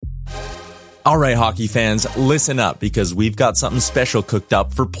All right, hockey fans, listen up because we've got something special cooked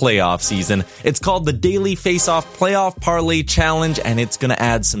up for playoff season. It's called the Daily Face-Off Playoff Parlay Challenge, and it's going to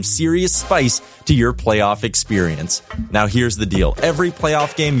add some serious spice to your playoff experience. Now, here's the deal. Every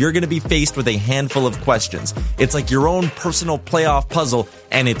playoff game, you're going to be faced with a handful of questions. It's like your own personal playoff puzzle,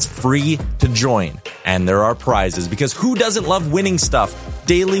 and it's free to join. And there are prizes, because who doesn't love winning stuff?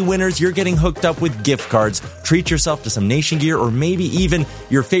 Daily winners, you're getting hooked up with gift cards. Treat yourself to some Nation gear or maybe even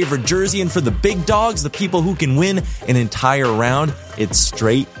your favorite jersey. And for the big dogs, the people who can win an entire round, it's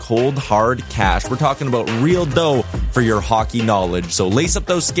straight, cold, hard cash. We're talking about real dough for your hockey knowledge. So lace up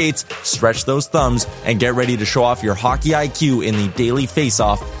those skates, stretch those thumbs, and get ready to show off your hockey IQ in the Daily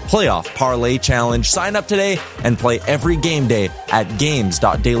Face-Off Playoff Parlay Challenge. Sign up today and play every game day at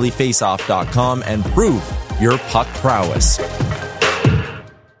games.dailyfaceoff.com and prove your puck prowess.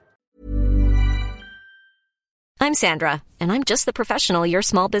 I'm Sandra, and I'm just the professional your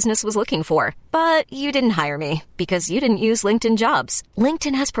small business was looking for. But you didn't hire me because you didn't use LinkedIn Jobs.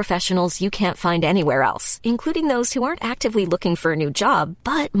 LinkedIn has professionals you can't find anywhere else, including those who aren't actively looking for a new job,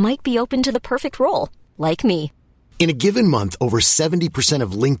 but might be open to the perfect role, like me. In a given month, over 70%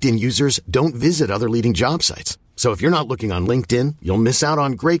 of LinkedIn users don't visit other leading job sites. So if you're not looking on LinkedIn, you'll miss out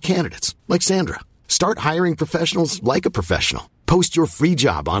on great candidates like Sandra. Start hiring professionals like a professional. Post your free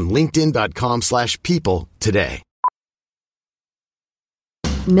job on linkedin.com/people today.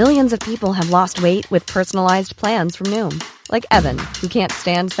 Millions of people have lost weight with personalized plans from Noom. Like Evan, who can't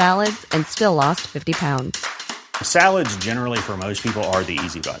stand salads and still lost 50 pounds. Salads generally for most people are the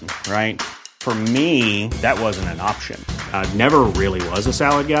easy button, right? For me, that wasn't an option. I never really was a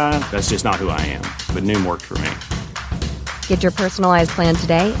salad guy. That's just not who I am. But Noom worked for me. Get your personalized plan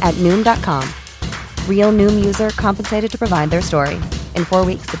today at Noom.com. Real Noom user compensated to provide their story. In 4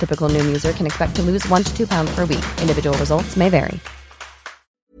 weeks, the typical Noom user can expect to lose 1 to 2 pounds per week. Individual results may vary.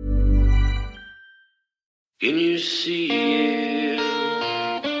 Can you see it?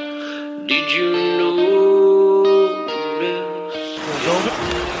 Did you notice?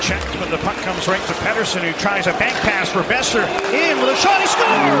 Checked, but the puck comes right to Pettersson, who tries a bank pass for Besser. In with a shot, he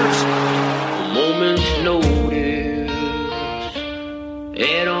scores! A moment's notice.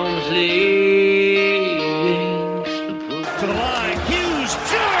 At arm's length. To the line, Hughes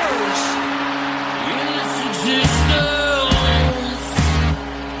scores! In this existence,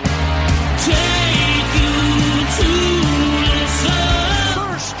 take you to the sun.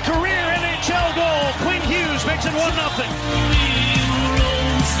 First career NHL goal. Quinn Hughes makes it 1-0.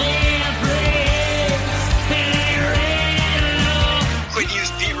 Quinn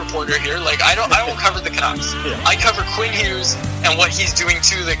Hughes beat reporter here. Like I won't cover the Canucks. Yeah. I cover Quinn Hughes and what he's doing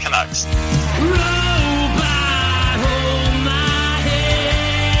to the Canucks.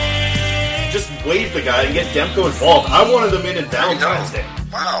 Just wave the guy and get Demko involved. I wanted them in Valentine's Day.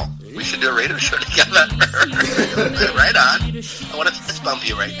 Wow. We should do a radio show together. Right on. I want to fist bump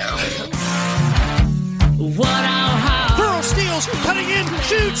you right now. Pearl steals, cutting in,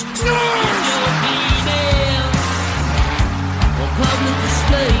 shoots, scores!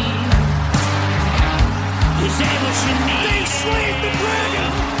 They slayed the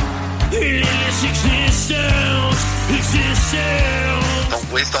dragon!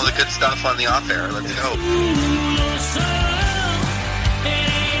 Don't waste all the good stuff on the off air. Let's go.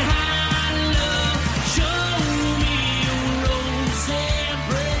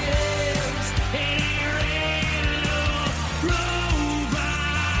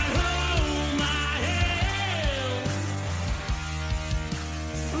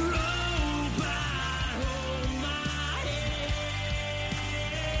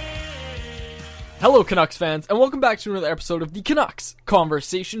 Hello Canucks fans, and welcome back to another episode of the Canucks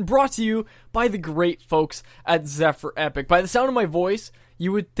Conversation, brought to you by the great folks at Zephyr Epic. By the sound of my voice,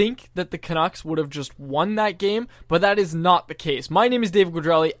 you would think that the Canucks would have just won that game, but that is not the case. My name is David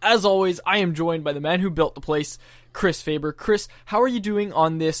Quadrelli. As always, I am joined by the man who built the place, Chris Faber. Chris, how are you doing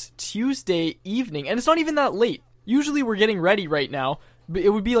on this Tuesday evening? And it's not even that late. Usually we're getting ready right now. It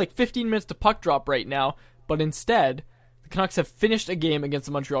would be like 15 minutes to puck drop right now, but instead, the Canucks have finished a game against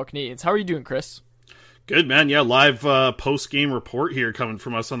the Montreal Canadiens. How are you doing, Chris? Good, man. Yeah, live post-game report here coming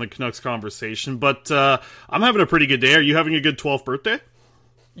from us on the Canucks Conversation. But I'm having a pretty good day. Are you having a good 12th birthday?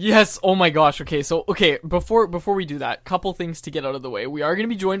 Yes, oh my gosh. Okay, before we do that, couple things to get out of the way. We are going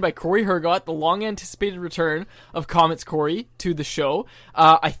to be joined by Corey Hergott, the long-anticipated return of Comets Corey to the show.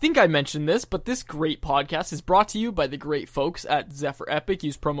 I think I mentioned this, but this great podcast is brought to you by the great folks at Zephyr Epic.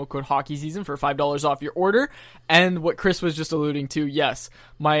 Use promo code HOCKEYSEASON for $5 off your order. And what Chris was just alluding to, yes,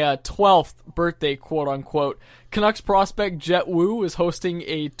 my 12th birthday, quote-unquote. Canucks prospect Jet Wu is hosting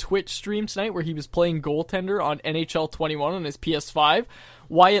a Twitch stream tonight where he was playing goaltender on NHL 21 on his PS5.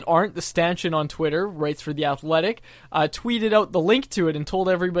 Wyatt Arndt, the stanchion on Twitter, writes for The Athletic, tweeted out the link to it and told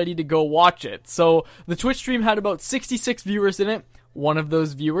everybody to go watch it. So the Twitch stream had about 66 viewers in it. One of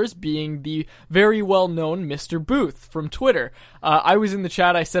those viewers being the very well-known Mr. Booth from Twitter. I was in the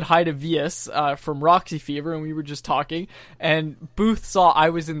chat. I said hi to Vias from Roxy Fever, and we were just talking. And Booth saw I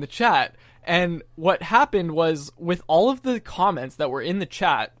was in the chat. And what happened was, with all of the comments that were in the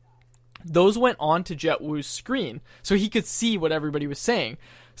chat, those went on to Jet Woo's screen, so he could see what everybody was saying.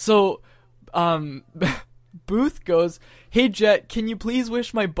 So, Booth goes, "Hey Jet, can you please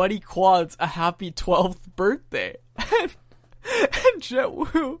wish my buddy Quads a happy 12th birthday?" And Jet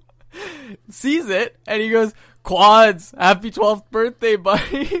Woo sees it, and he goes, "Quads, happy 12th birthday,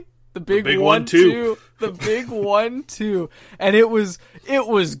 buddy." The big 1-2. The big 1-2. And it was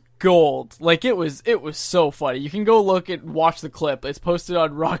gold. Like, it was so funny. You can go look and watch the clip. It's posted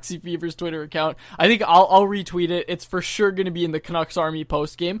on Roxy Fever's Twitter account. I think I'll retweet it. It's for sure going to be in the Canucks Army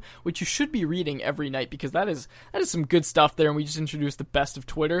post game, which you should be reading every night, because that is some good stuff there. And we just introduced the Best of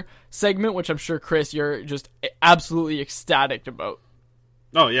Twitter segment, which I'm sure, Chris, you're just absolutely ecstatic about.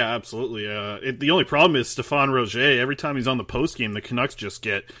 Oh, yeah, absolutely. The only problem is Stéphane Roger. Every time he's on the post game, the Canucks just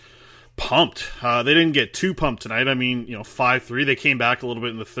get pumped. They didn't get too pumped tonight. I mean, 5-3. They came back a little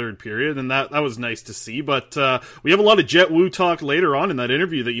bit in the third period, and that was nice to see. But we have a lot of Jet Woo talk later on in that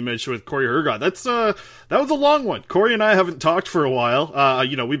interview that you mentioned with Corey Hergott. That was a long one. Corey and I haven't talked for a while.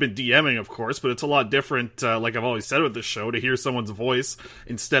 We've been DMing, of course, but it's a lot different, like I've always said with this show, to hear someone's voice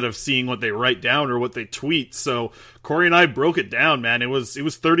instead of seeing what they write down or what they tweet. So Corey and I broke it down, man. It was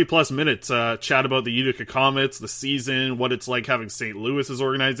 30 plus minutes, chat about the Utica Comets, the season, what it's like having St. Louis's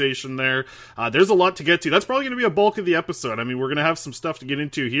organization there. There's a lot to get to. That's probably going to be a bulk of the episode. I mean, we're going to have some stuff to get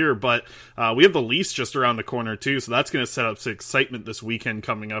into here, but we have the Leafs just around the corner too, so that's going to set up some excitement this weekend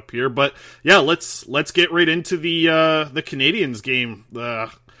coming up here. But yeah, let's get right into the Canadiens game.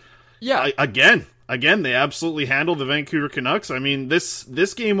 Again, they absolutely handled the Vancouver Canucks. I mean,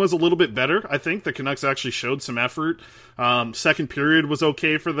 this game was a little bit better. I think the Canucks actually showed some effort. Second period was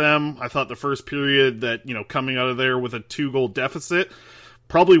okay for them. I thought the first period that, coming out of there with a 2-goal deficit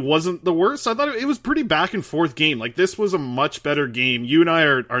probably wasn't the worst. I thought it was pretty back and forth game. Like, this was a much better game. You and I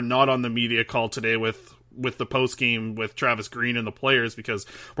are not on the media call today with the post game with Travis Green and the players, because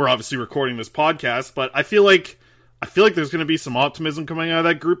we're obviously recording this podcast, but I feel like there's going to be some optimism coming out of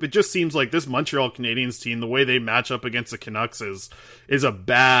that group. It just seems like this Montreal Canadiens team, the way they match up against the Canucks is a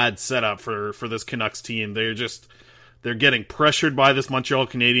bad setup for this Canucks team. They're getting pressured by this Montreal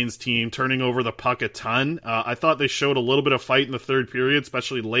Canadiens team, turning over the puck a ton. I thought they showed a little bit of fight in the third period,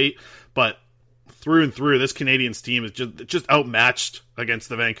 especially late, but through and through, this Canadiens team is just outmatched against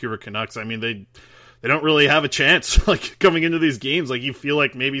the Vancouver Canucks. I mean, they don't really have a chance, like, coming into these games. Like, you feel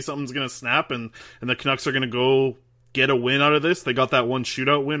like maybe something's going to snap and the Canucks are going to go get a win out of this. They got that one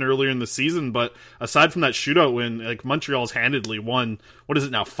shootout win earlier in the season, but aside from that shootout win, like, Montreal's handedly won, what is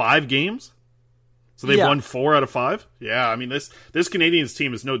it now, 5 games? So they've won 4 out of 5? Yeah, I mean, this Canadiens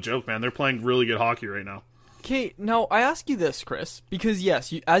team is no joke, man. They're playing really good hockey right now. Okay, now I ask you this, Chris, because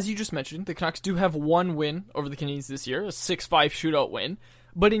yes, as you just mentioned, the Canucks do have one win over the Canadiens this year, a 6-5 shootout win.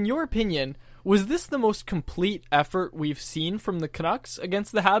 But in your opinion, was this the most complete effort we've seen from the Canucks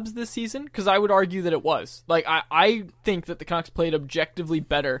against the Habs this season? Because I would argue that it was. Like, I think that the Canucks played objectively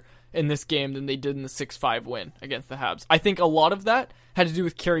better in this game than they did in the 6-5 win against the Habs. I think a lot of that had to do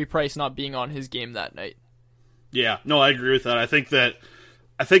with Carey Price not being on his game that night. Yeah, no, I agree with that. I think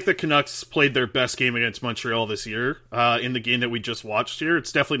the Canucks played their best game against Montreal this year in the game that we just watched here.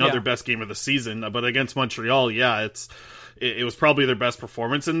 It's definitely not their best game of the season, but against Montreal, it was probably their best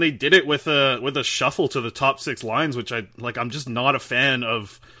performance, and they did it with a shuffle to the top 6 lines, which I'm just not a fan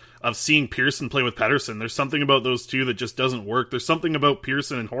of seeing Pearson play with Pettersson. There's something about those two that just doesn't work. There's something about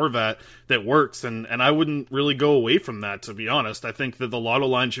Pearson and Horvat that works, and I wouldn't really go away from that, to be honest. I think that the Lotto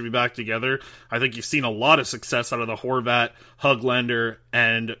line should be back together. I think you've seen a lot of success out of the Horvat, Höglander,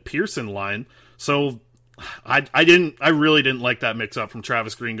 and Pearson line. So I really didn't like that mix-up from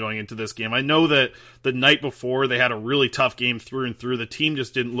Travis Green going into this game. I know that the night before they had a really tough game through and through. The team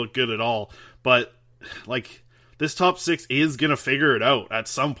just didn't look good at all. But, like, this top 6 is going to figure it out at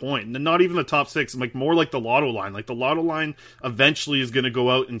some point. And not even the top 6, like, more like the Lotto line. Like, the Lotto line eventually is going to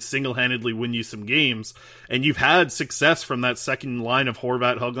go out and single-handedly win you some games. And you've had success from that second line of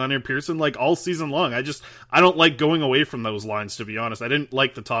Horvat, Höglander, and Pearson, like, all season long. I don't like going away from those lines, to be honest. I didn't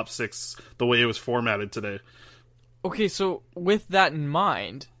like the top 6 the way it was formatted today. Okay, so with that in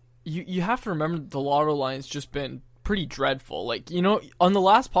mind, you have to remember that the Lotto line's just been pretty dreadful. Like, on the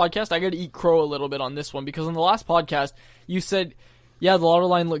last podcast, I got to eat crow a little bit on this one, because on the last podcast, you said yeah, the Lotto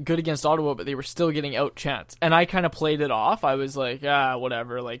line looked good against Ottawa, but they were still getting out-chanced. And I kind of played it off. I was like,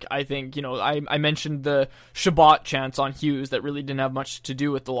 whatever. Like, I think, I mentioned the Shabbat chance on Hughes that really didn't have much to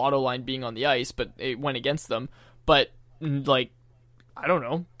do with the Lotto line being on the ice, but it went against them. But, like, I don't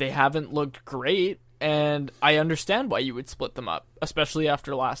know. They haven't looked great, and I understand why you would split them up, especially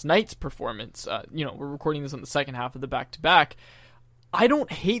after last night's performance. We're recording this on the second half of the back-to-back. I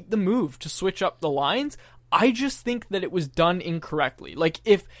don't hate the move to switch up the lines. I just think that it was done incorrectly. Like,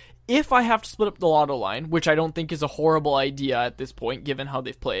 if I have to split up the Lotto line, which I don't think is a horrible idea at this point, given how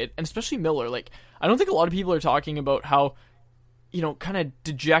they've played, and especially Miller, like, I don't think a lot of people are talking about how, kind of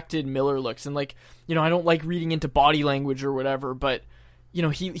dejected Miller looks, and, like, I don't like reading into body language or whatever, but,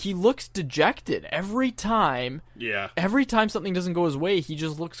 he looks dejected every time. Yeah. Every time something doesn't go his way, he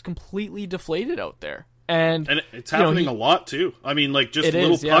just looks completely deflated out there. And it's happening a lot, too. I mean, like, just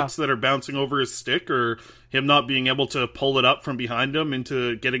little pucks that are bouncing over his stick, or him not being able to pull it up from behind him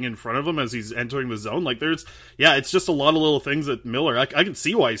into getting in front of him as he's entering the zone. Like, it's just a lot of little things that Miller, I can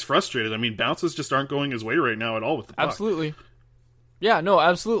see why he's frustrated. I mean, bounces just aren't going his way right now at all with the puck. Absolutely. Yeah, no,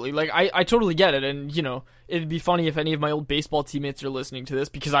 absolutely. Like, I totally get it, and, it'd be funny if any of my old baseball teammates are listening to this,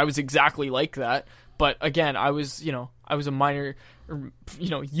 because I was exactly like that. But, again, I was a minor,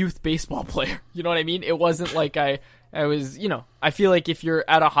 youth baseball player. You know what I mean? It wasn't like I was, I feel like if you're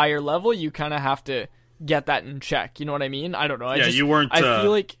at a higher level, you kind of have to get that in check. You know what I mean? I don't know. You weren't. I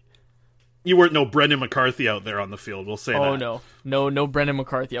feel like you weren't no Brendan McCarthy out there on the field. We'll say that. Oh no Brendan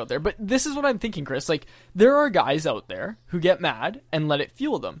McCarthy out there. But this is what I'm thinking, Chris. Like, there are guys out there who get mad and let it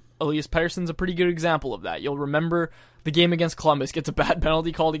fuel them. Elias Pettersson's a pretty good example of that. You'll remember the game against Columbus, gets a bad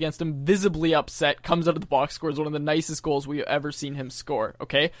penalty called against him, visibly upset, comes out of the box, scores one of the nicest goals we've ever seen him score.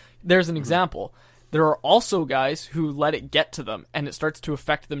 Okay, there's an example. There are also guys who let it get to them and it starts to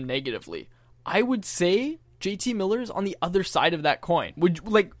affect them negatively. I would say JT Miller's on the other side of that coin.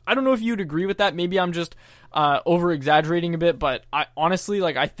 I don't know if you'd agree with that. Maybe I'm just over exaggerating a bit, but I honestly,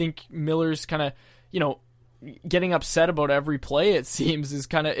 I think Miller's kind of, getting upset about every play, it seems,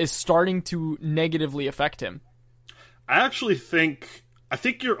 is starting to negatively affect him. I actually think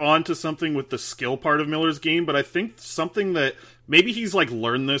you're onto something with the skill part of Miller's game, but I think something that maybe he's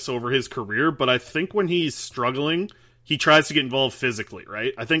learned this over his career, but I think when he's struggling, he tries to get involved physically,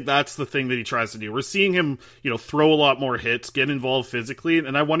 right? I think that's the thing that he tries to do. We're seeing him, throw a lot more hits, get involved physically,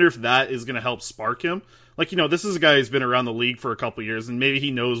 and I wonder if that is going to help spark him. This is a guy who's been around the league for a couple years, and maybe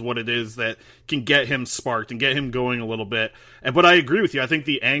he knows what it is that can get him sparked and get him going a little bit. But I agree with you. I think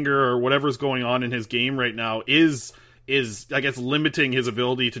the anger or whatever's going on in his game right now is, I guess, limiting his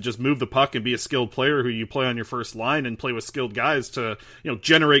ability to just move the puck and be a skilled player who you play on your first line and play with skilled guys to,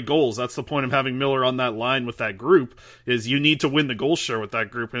 generate goals. That's the point of having Miller on that line with that group, is you need to win the goal share with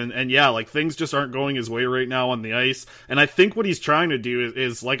that group. And things just aren't going his way right now on the ice. And I think what he's trying to do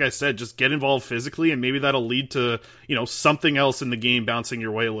is, like I said, just get involved physically, and maybe that'll lead to, something else in the game bouncing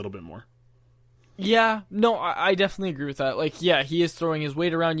your way a little bit more. Yeah, no, I definitely agree with that. He is throwing his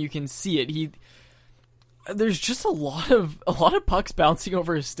weight around. You can see it. There's just a lot of pucks bouncing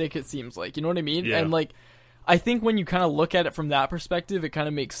over his stick, it seems like. You know what I mean? Yeah. And I think when you kind of look at it from that perspective, it kind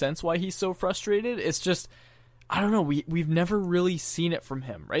of makes sense why he's so frustrated. It's just, I don't know, we've never really seen it from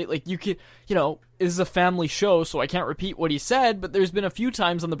him, right? You could, this is a family show, so I can't repeat what he said, but there's been a few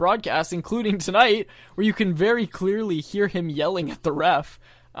times on the broadcast, including tonight, where you can very clearly hear him yelling at the ref.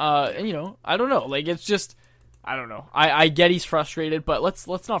 And I don't know, it's just, I don't know. I get he's frustrated, but let's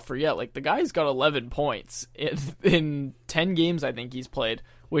not forget, the guy's got 11 points in 10 games I think he's played,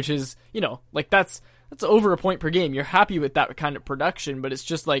 which is, that's over a point per game. You're happy with that kind of production, but it's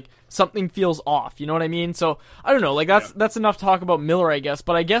just something feels off. You know what I mean? So I don't know. That's enough talk about Miller, I guess.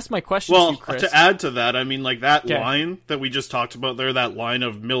 But I guess my question to you, Chris, to add to that, I mean, that line that we just talked about there, that line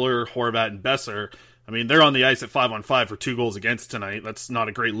of Miller, Horvat, and Besser. I mean, they're on the ice at 5-on-5 for 2 goals against tonight. That's not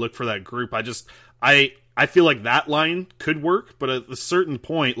a great look for that group. I feel like that line could work, but at a certain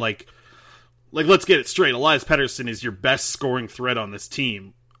point, let's get it straight. Elias Pettersson is your best scoring threat on this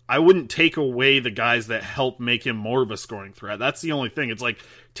team. I wouldn't take away the guys that help make him more of a scoring threat. That's the only thing. It's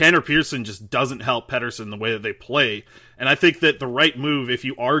Tanner Pearson just doesn't help Pettersson the way that they play. And I think that the right move, if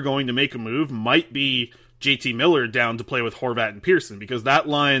you are going to make a move, might be JT Miller down to play with Horvat and Pearson, because that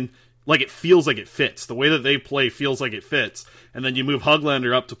line, it feels like it fits. The way that they play feels like it fits. And then you move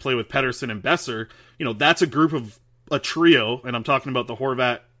Höglander up to play with Pettersson and Besser. That's a group of a trio, and I'm talking about the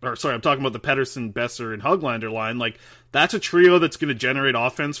Horvat I'm talking about the Pettersson, Besser, and Höglander line. Like, that's a trio that's going to generate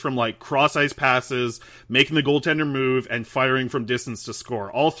offense from, like, cross-ice passes, making the goaltender move, and firing from distance to score.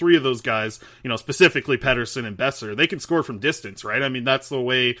 All three of those guys, specifically Pettersson and Besser, they can score from distance, right? I mean, that's the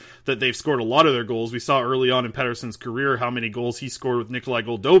way that they've scored a lot of their goals. We saw early on in Pettersson's career how many goals he scored with Nikolai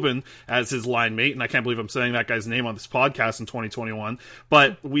Goldobin as his line mate, and I can't believe I'm saying that guy's name on this podcast in 2021,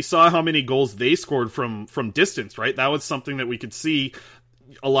 but we saw how many goals they scored from distance, right? That was something that we could see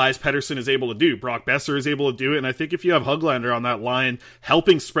Elias Pettersson is able to do. Brock Besser is able to do it, and I think if you have Höglander on that line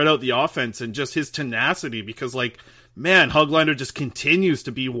helping spread out the offense and just his tenacity, because, like, man, Höglander just continues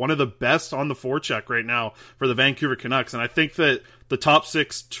to be one of the best on the forecheck right now for the Vancouver Canucks, and I think that the top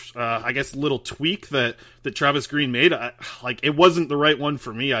six, little tweak that Travis Green made, it wasn't the right one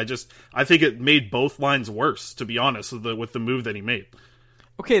for me. I think it made both lines worse, to be honest, with the move that he made.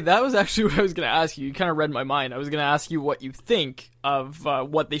 Okay, that was actually what I was going to ask you. You kind of read my mind. I was going to ask you what you think of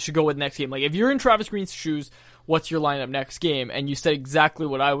what they should go with next game. Like, if you're in Travis Green's shoes, what's your lineup next game? And you said exactly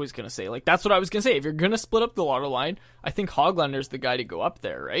what I was going to say. Like, that's what I was going to say. If you're going to split up the Lotto line, I think Höglander's the guy to go up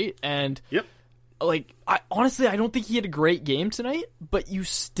there, right? And, yep. Like, I don't think he had a great game tonight, but you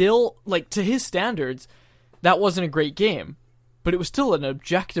still, like, to his standards, that wasn't a great game. But it was still an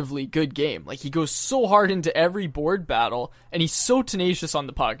objectively good game. Like, he goes so hard into every board battle, and he's so tenacious on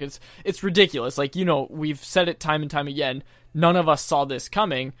the puck. It's ridiculous. Like, we've said it time and time again. None of us saw this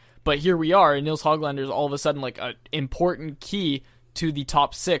coming, but here we are, and Nils Höglander is all of a sudden, like, an important key to the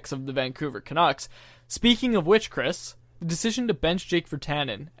top six of the Vancouver Canucks. Speaking of which, Chris, the decision to bench Jake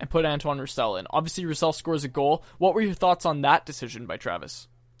Virtanen and put Antoine Roussel in. Obviously, Roussel scores a goal. What were your thoughts on that decision by Travis?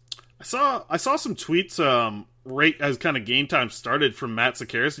 I saw some tweets right as kind of game time started from Matt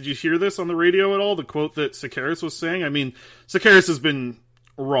Sakaris. Did you hear this on the radio at all? The quote that Sakaris was saying? I mean, Sakaris has been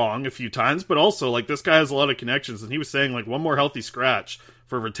wrong a few times, but also, like, this guy has a lot of connections, and he was saying, like, one more healthy scratch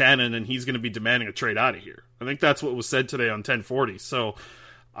for Virtanen and he's going to be demanding a trade out of here. I think that's what was said today on 1040. So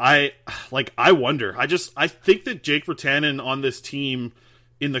I wonder. I think that Jake Virtanen on this team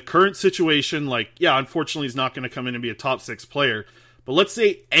in the current situation, like, yeah, unfortunately he's not going to come in and be a top six player. But let's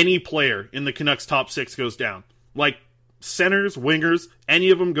say any player in the Canucks top six goes down. Like, centers, wingers,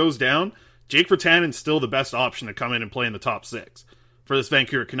 any of them goes down. Jake Virtanen's still the best option to come in and play in the top six for this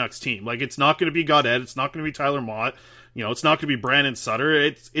Vancouver Canucks team. Like, it's not going to be Gaudette. It's not going to be Tyler Mott. It's not going to be Brandon Sutter.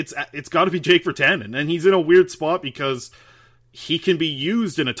 It's got to be Jake Virtanen. And he's in a weird spot because he can be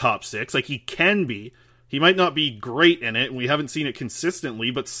used in a top six. Like, he can be. He might not be great in it, and we haven't seen it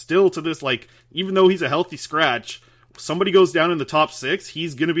consistently, but still to this, like, even though he's a healthy scratch, somebody goes down in the top six,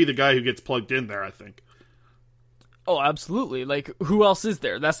 he's going to be the guy who gets plugged in there, I think. Oh, absolutely. Like, who else is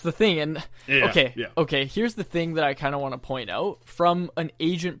there? That's the thing. And okay, here's the thing that I kind of want to point out from an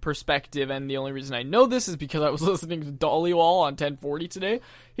agent perspective, and the only reason I know this is because I was listening to Dollywall on 1040 today.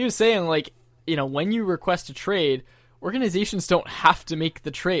 He was saying, like, when you request a trade, organizations don't have to make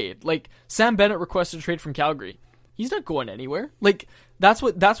the trade. Like, Sam Bennett requested a trade from Calgary. He's not going anywhere. Like, that's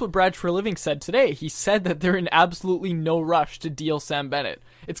what Brad Treliving said today. He said that they're in absolutely no rush to deal Sam Bennett.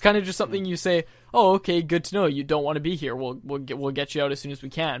 It's kind of just something you say, oh, okay, good to know. You don't want to be here. We'll get you out as soon as we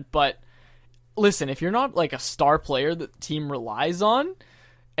can. But listen, if you're not, like, a star player that the team relies on,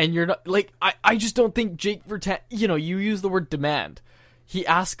 and you're not, like, I just don't think Jake Virtanen, you use the word demand. He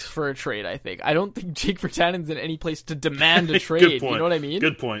asks for a trade, I think. I don't think Jake Virtanen's in any place to demand a trade. You know what I mean?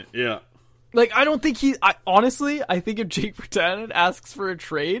 Good point, yeah. Like, I don't think honestly, I think if Jake Virtanen asks for a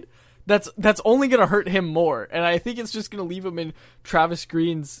trade, that's only going to hurt him more. And I think it's just going to leave him in Travis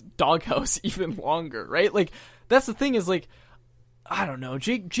Green's doghouse even longer, right? Like, that's the thing is, like, I don't know.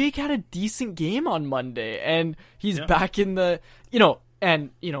 Jake had a decent game on Monday, and he's back in the,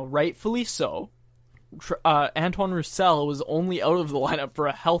 rightfully so. Antoine Roussel was only out of the lineup for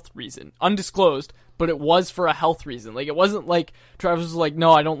a health reason. Undisclosed, but it was for a health reason. Like, it wasn't like Travis was like,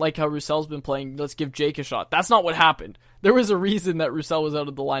 no, I don't like how Roussel's been playing, let's give Jake a shot. That's not what happened. There was a reason that Roussel was out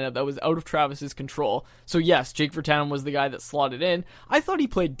of the lineup that was out of Travis's control. So yes, Jake Virtanen was the guy that slotted in. I thought he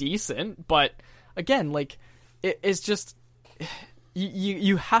played decent, but again, like, it's just,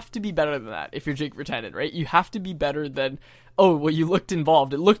 you have to be better than that if you're Jake Virtanen, right? You have to be better than, oh, well, you looked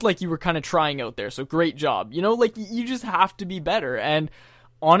involved. It looked like you were kind of trying out there, so great job. Like, you just have to be better. And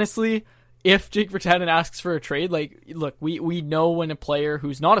honestly, if Jake Virtanen asks for a trade, like, look, we know when a player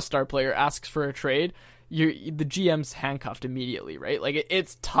who's not a star player asks for a trade, the GM's handcuffed immediately, right? Like,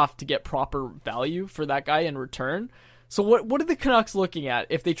 it's tough to get proper value for that guy in return. So what are the Canucks looking at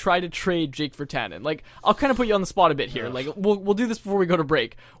if they try to trade Jake Virtanen? Like, I'll kind of put you on the spot a bit here. Like, we'll do this before we go to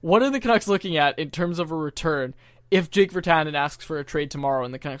break. What are the Canucks looking at in terms of a return if Jake Virtanen asks for a trade tomorrow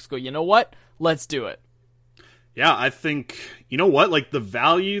and the Canucks go, you know what? Let's do it. Yeah, I think, you know what? Like, the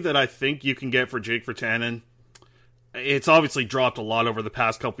value that I think you can get for Jake Virtanen, it's obviously dropped a lot over the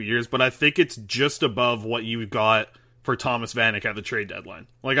past couple years, but I think it's just above what you got for Thomas Vanek at the trade deadline.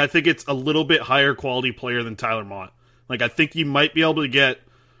 Like, I think it's a little bit higher quality player than Tyler Mott. Like, I think you might be able to get,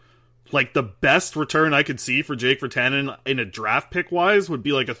 like, the best return I could see for Jake Virtanen in a draft pick-wise would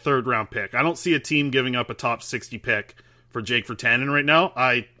be, like, a third-round pick. I don't see a team giving up a top 60 pick for Jake Virtanen right now.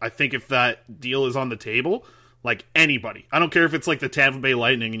 I think if that deal is on the table, like, anybody, I don't care if it's, like, the Tampa Bay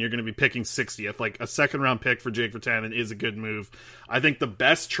Lightning and you're going to be picking 60th, like, a second-round pick for Jake Virtanen is a good move. I think the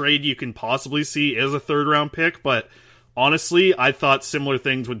best trade you can possibly see is a third-round pick, but honestly, I thought similar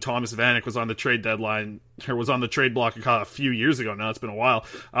things when Thomas Vanek was on the trade deadline, or was on the trade block a few years ago now. It's been a while.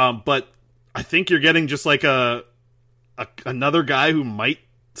 But I think you're getting just like another guy who might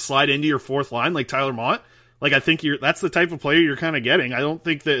slide into your fourth line, like Tyler Mott. Like, I think that's the type of player you're kind of getting. I don't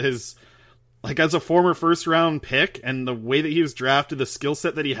think that as a former first-round pick and the way that he was drafted, the skill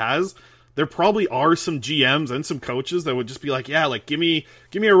set that he has, there probably are some GMs and some coaches that would just be like, yeah, like, give me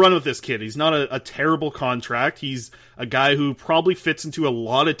a run with this kid. He's not a terrible contract. He's a guy who probably fits into a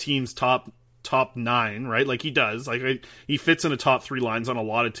lot of teams' top 9, right? Like, he does. Like, he fits in the top 3 lines on a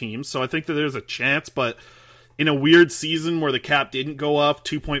lot of teams. So I think that there's a chance, but in a weird season where the cap didn't go up,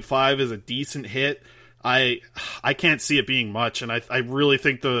 2.5 is a decent hit. I can't see it being much, and I really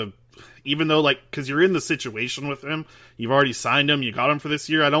think even though, like, because you're in the situation with him, you've already signed him, you got him for this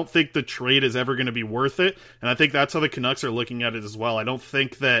year, I don't think the trade is ever going to be worth it, and I think that's how the Canucks are looking at it as well. I don't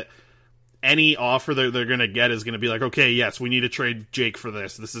think that any offer that they're going to get is going to be like, okay, yes, we need to trade Jake for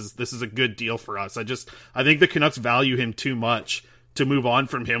this. This is a good deal for us. I think the Canucks value him too much to move on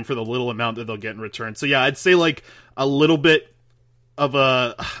from him for the little amount that they'll get in return. So yeah, I'd say like a little bit of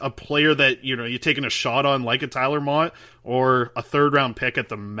a player that, you know, you're taking a shot on, like a Tyler Mott, or a third round pick at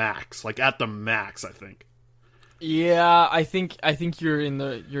the max. Like, at the max, I think. Yeah, I think you're in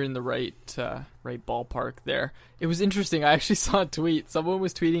the right ballpark there. It was interesting. I actually saw a tweet. Someone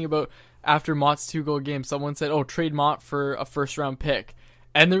was tweeting about after Mott's 2-goal game. Someone said, "Oh, trade Mott for a first round pick."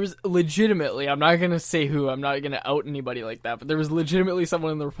 And there was legitimately, I'm not gonna say who, I'm not gonna out anybody like that, but there was legitimately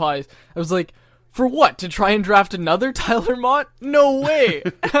someone in the replies. I was like, for what? To try and draft another Tyler Mott? No way.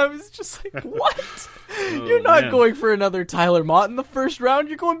 I was just like, what? You're not going for another Tyler Mott in the first round.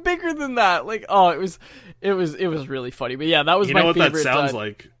 You're going bigger than that. Like, oh, it was really funny. But yeah, that was my favorite. You know what that sounds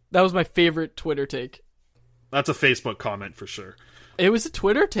like? That was my favorite Twitter take. That's a Facebook comment for sure. It was a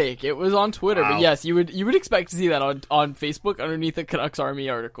Twitter take. It was on Twitter. Wow. But yes, you would expect to see that on Facebook underneath the Canucks Army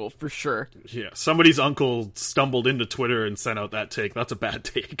article for sure. Yeah, somebody's uncle stumbled into Twitter and sent out that take. That's a bad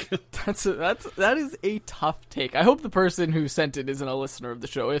take. that is a tough take. I hope the person who sent it isn't a listener of the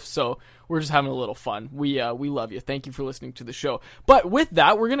show. If so, we're just having a little fun. We love you. Thank you for listening to the show. But with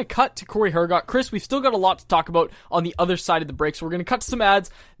that, we're going to cut to Corey Hergott. Chris, we've still got a lot to talk about on the other side of the break, so we're going to cut to some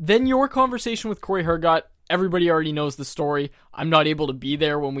ads, then your conversation with Corey Hergott. Everybody already knows the story. I'm not able to be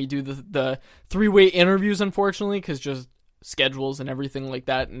there when we do the three-way interviews, unfortunately, because just schedules and everything like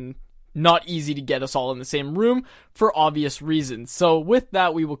that, and not easy to get us all in the same room for obvious reasons. So with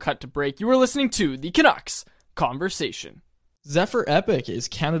that, we will cut to break. You are listening to the Canucks Conversation. Zephyr Epic is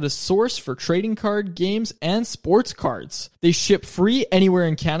Canada's source for trading card, games, and sports cards. They ship free anywhere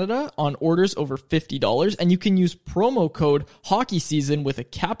in Canada on orders over $50, and you can use promo code HOCKEYSEASON with a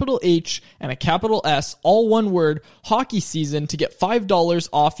capital H and a capital S, all one word, Hockey Season, to get $5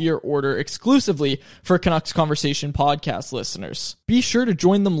 off your order exclusively for Canucks Conversation podcast listeners. Be sure to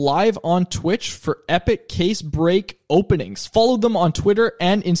join them live on Twitch for epic case break openings. Follow them on Twitter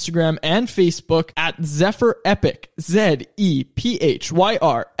and Instagram and Facebook at Zephyr Epic,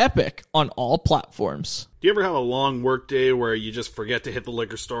 ZEPHYR, Epic, on all platforms. Do you ever have a long work day where you just forget to hit the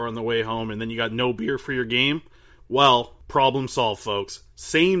liquor store on the way home and then you got no beer for your game? Well, problem solved, folks.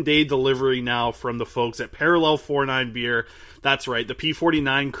 Same day delivery now from the folks at Parallel 49 Beer. That's right, the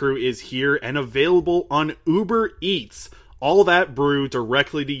P49 crew is here and available on Uber Eats. All that brew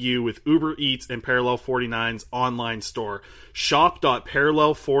directly to you with Uber Eats and Parallel 49's online store.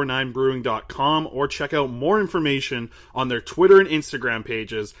 Shop.parallel49brewing.com or check out more information on their Twitter and Instagram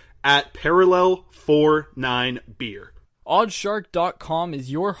pages at Parallel49Beer. Oddshark.com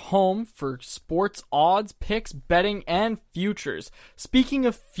is your home for sports odds, picks, betting, and futures. Speaking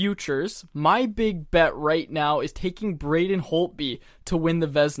of futures, my big bet right now is taking Braden Holtby to win the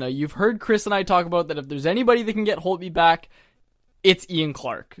Vezina. You've heard Chris and I talk about that if there's anybody that can get Holtby back, it's Ian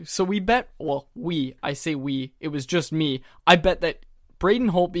Clark. So we bet, it was just me. I bet that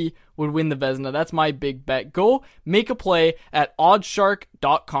Braden Holtby would win the Vezina. That's my big bet. Go make a play at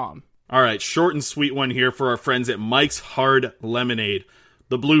oddshark.com. All right, short and sweet one here for our friends at Mike's Hard Lemonade,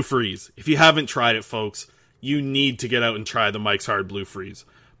 the Blue Freeze. If you haven't tried it, folks, you need to get out and try the Mike's Hard Blue Freeze.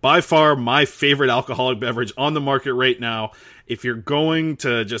 By far my favorite alcoholic beverage on the market right now. If you're going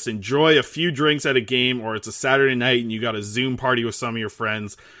to just enjoy a few drinks at a game, or it's a Saturday night and you got a Zoom party with some of your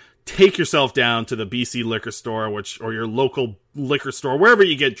friends, take yourself down to the BC liquor store, or your local liquor store, wherever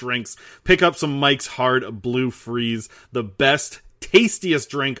you get drinks. Pick up some Mike's Hard Blue Freeze, the best, tastiest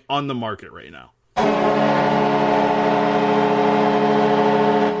drink on the market right now.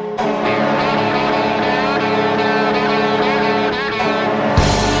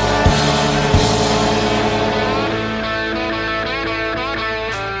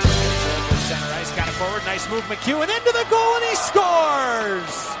 Move McEwen into the goal, and he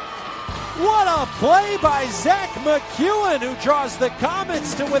scores! What a play by Zach McEwen, who draws the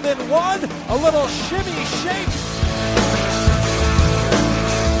Comets to within one. A little shimmy shake.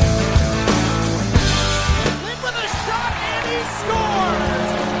 Lynn with a shot, and he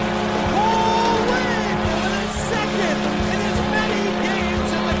scores! Holy! For the second in as many games,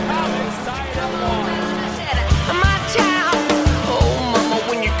 and the Comets tied at one. My child, oh mama,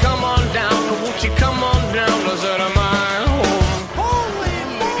 when you come on down, won't you come on down?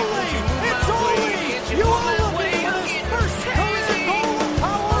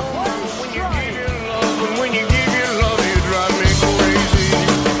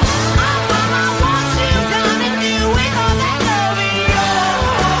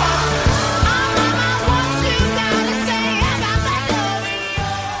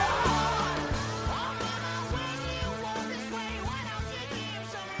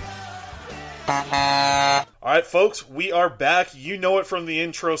 All right, folks, we are back. You know it from the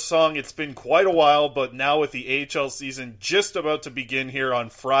intro song. It's been quite a while, but now with the AHL season just about to begin here on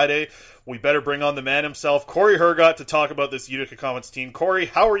Friday, we better bring on the man himself, Corey Hergott, to talk about this Utica Comets team. Corey,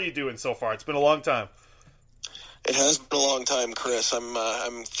 how are you doing so far? It's been a long time. It has been a long time, Chris. I'm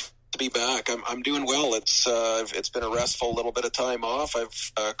to be back. I'm doing well. It's been a restful little bit of time off.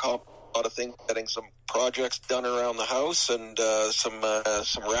 I've caught a lot of things, getting some projects done around the house, and some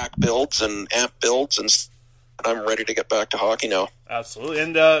rack builds and amp builds, and I'm ready to get back to hockey now. Absolutely.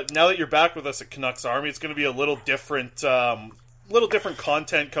 And now that you're back with us at Canucks Army, it's going to be a little different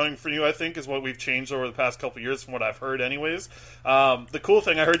content coming from you, I think, is what we've changed over the past couple of years from what I've heard anyways. The cool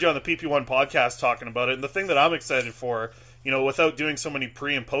thing, I heard you on the PP1 podcast talking about it, and the thing that I'm excited for, without doing so many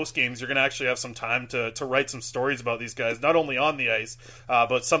pre- and post games, you're going to actually have some time to write some stories about these guys, not only on the ice,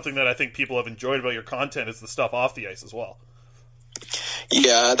 but something that I think people have enjoyed about your content is the stuff off the ice as well.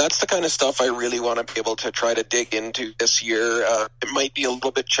 Yeah, that's the kind of stuff I really want to be able to try to dig into this year. It might be a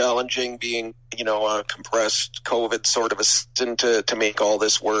little bit challenging being, a compressed COVID sort of a season to make all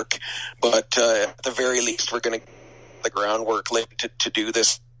this work. But at the very least, we're going to get the groundwork laid to do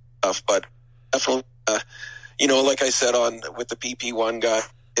this stuff. But definitely, like I said with the PP1 guy,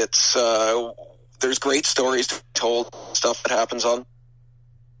 it's there's great stories to be told, stuff that happens on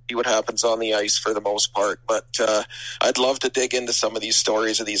what happens on the ice for the most part, but I'd love to dig into some of these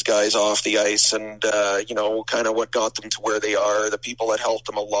stories of these guys off the ice, and kind of what got them to where they are, the people that helped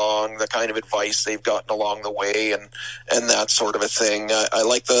them along, the kind of advice they've gotten along the way, and that sort of a thing. I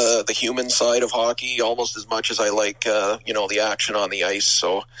like the human side of hockey almost as much as I like the action on the ice,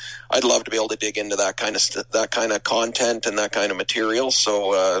 so I'd love to be able to dig into that kind of content and that kind of material,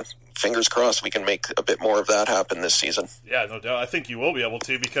 so fingers crossed we can make a bit more of that happen this season. Yeah, no doubt. I think you will be able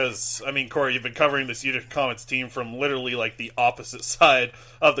to, because, Corey, you've been covering this Utica Comets team from literally like the opposite side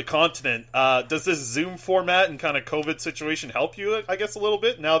of the continent. Does this Zoom format and kind of COVID situation help you, I guess, a little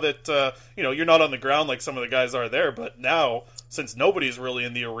bit, now that, you're not on the ground like some of the guys are there, but now, since nobody's really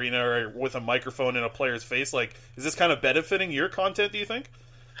in the arena or with a microphone in a player's face, is this kind of benefiting your content, do you think?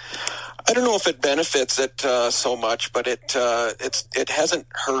 I don't know if it benefits it so much, but it hasn't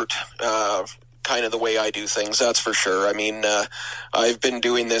hurt kind of the way I do things. That's for sure. I've been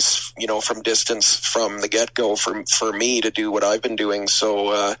doing this, from distance from the get-go for me to do what I've been doing.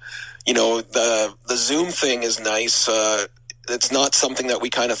 So, the Zoom thing is nice. It's not something that we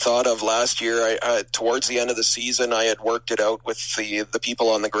kind of thought of last year. Towards the end of the season, I had worked it out with the people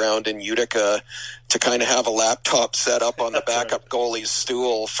on the ground in Utica to kind of have a laptop set up on the backup goalie's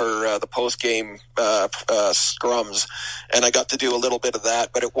stool for the post-game scrums, and I got to do a little bit of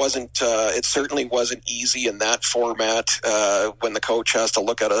that, but it certainly wasn't easy in that format when the coach has to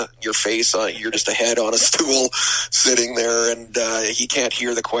look at your face. You're just a head on a stool sitting there, and he can't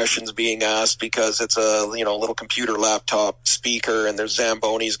hear the questions being asked because it's a little computer laptop speaker, and there's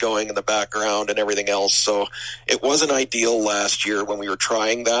Zambonis going in the background and everything else. So it wasn't ideal last year when we were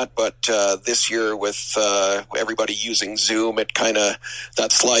trying that, but this year with everybody using Zoom, that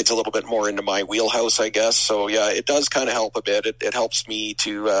slides a little bit more into my wheelhouse, I guess. So yeah, it does kind of help a bit. It helps me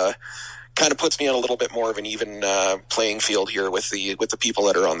to kind of puts me on a little bit more of an even playing field here with the people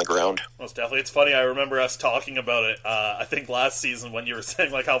that are on the ground. Most definitely. It's funny. I remember us talking about it, I think last season, when you were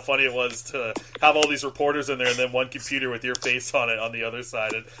saying like how funny it was to have all these reporters in there and then one computer with your face on it on the other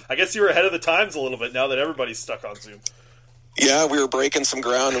side. And I guess you were ahead of the times a little bit now that everybody's stuck on Zoom. Yeah, we were breaking some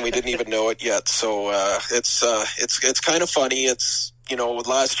ground and we didn't even know it yet. So it's kind of funny. It's,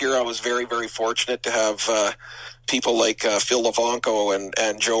 last year I was very, very fortunate to have people like Phil Levanco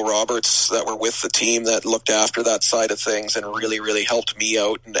and Joe Roberts that were with the team that looked after that side of things and really, really helped me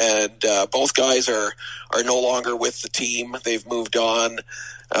out. And both guys are no longer with the team. They've moved on.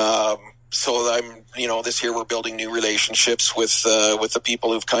 So I'm, this year we're building new relationships with the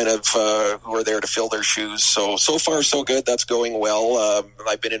people who've kind of who are there to fill their shoes. So far so good. That's going well.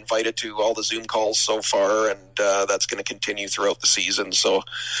 I've been invited to all the Zoom calls so far, and that's going to continue throughout the season. So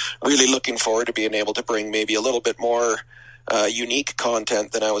really looking forward to being able to bring maybe a little bit more unique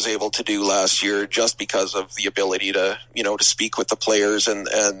content than I was able to do last year, just because of the ability to to speak with the players and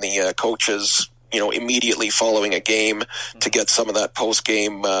the coaches, immediately following a game, to get some of that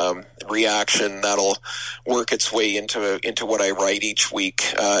post-game reaction that'll work its way into what I write each week.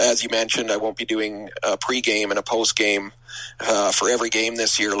 As you mentioned, I won't be doing a pre-game and a post-game for every game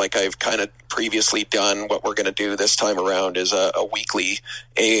this year like I've kind of previously done. What we're going to do this time around is a weekly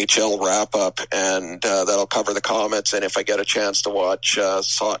AHL wrap-up, and that'll cover the Comets, and if I get a chance to watch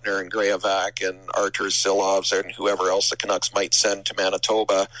Sautner and Grayovac and Artur Silovs and whoever else the Canucks might send to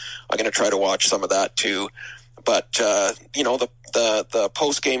Manitoba, I'm going to try to watch some of that too. But the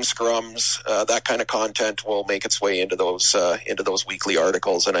post-game scrums, that kind of content will make its way into those weekly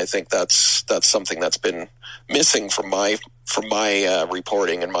articles, and I think that's something that's been missing from my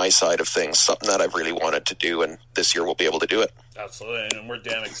reporting and my side of things. Something that I've really wanted to do, and this year we'll be able to do it. Absolutely, and we're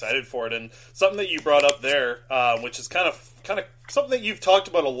damn excited for it. And something that you brought up there, which is kind of something that you've talked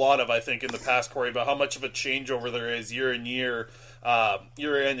about a lot of, I think, in the past, Corey, about how much of a changeover there is year in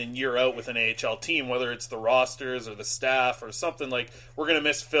and year out with an AHL team, whether it's the rosters or the staff or something. Like, we're going to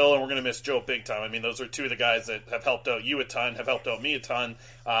miss Phil and we're going to miss Joe big time. I mean, those are two of the guys that have helped out you a ton, have helped out me a ton,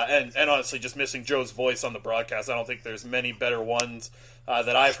 and honestly, just missing Joe's voice on the broadcast. I don't think there's many better ones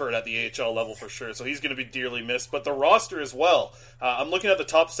that I've heard at the AHL level for sure, so he's going to be dearly missed. But the roster as well. I'm looking at the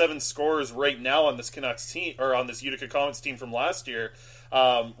top 7 scorers right now on this Canucks team, or on this Utica Comets team from last year.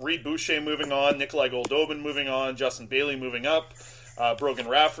 Reed Boucher moving on, Nikolai Goldobin moving on, Justin Bailey moving up, Brogan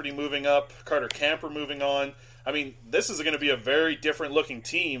Rafferty moving up, Carter Camper moving on. I mean, this is going to be a very different looking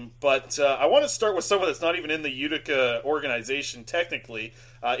team, but I want to start with someone that's not even in the Utica organization technically,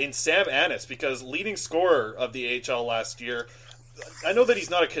 in Sam Anis, because leading scorer of the AHL last year. I know that he's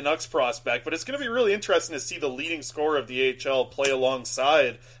not a Canucks prospect, but it's going to be really interesting to see the leading scorer of the AHL play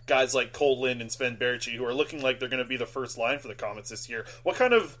alongside guys like Cole Lind and Sven Berchi, who are looking like they're going to be the first line for the Comets this year. What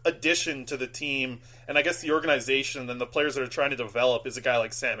kind of addition to the team, and I guess the organization and the players that are trying to develop, is a guy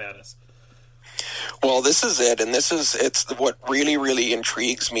like Sam Anis? Well, this is it, and it's what really, really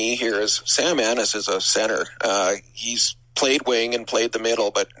intrigues me here is Sam Anis is a center. He's played wing and played the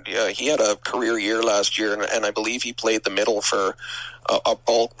middle, but he had a career year last year, and I believe he played the middle for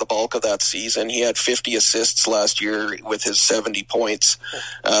the bulk of that season. He had 50 assists last year with his 70 points.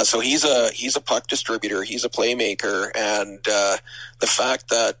 So he's a puck distributor. He's a playmaker, and the fact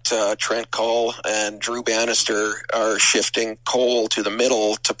that Trent Cole and Drew Bannister are shifting Cole to the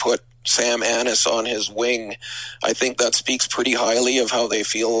middle to put Sam Anis on his wing, I think that speaks pretty highly of how they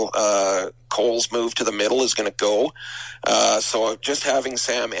feel Cole's move to the middle is going to go. So just having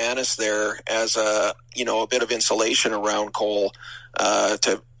Sam Anis there as a bit of insulation around Cole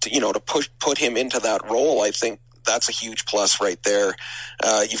to put him into that role, I think that's a huge plus right there.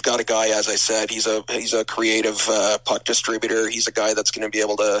 You've got a guy, as I said, he's a creative puck distributor. He's a guy that's going to be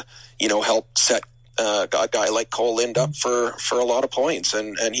able to help set a guy like Cole Lind up for a lot of points,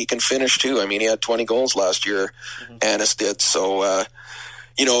 and he can finish too. I mean, he had 20 goals last year, Anis did. So,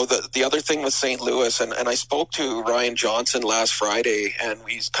 the other thing with St. Louis, and I spoke to Ryan Johnson last Friday, and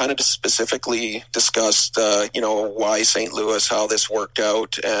we kind of specifically discussed, why St. Louis, how this worked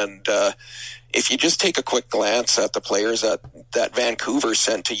out. And if you just take a quick glance at the players that Vancouver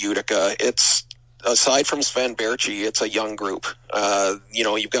sent to Utica, it's, aside from Sven Berchi, it's a young group.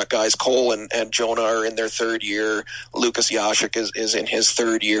 You've got guys, Cole and Jonah are in their third year. Lucas Yashik is in his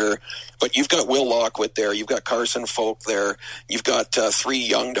third year. But you've got Will Lockwood there. You've got Carson Folk there. You've got 3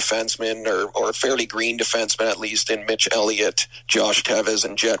 young defensemen, or fairly green defensemen at least, in Mitch Elliott, Josh Tevez,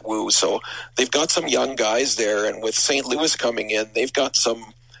 and Jet Wu. So they've got some young guys there. And with St. Louis coming in, they've got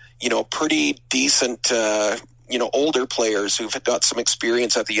some, pretty decent older players who've got some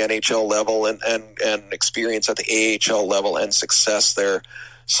experience at the NHL level and experience at the AHL level and success there.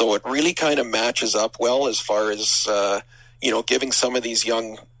 So it really kind of matches up well as far as, giving some of these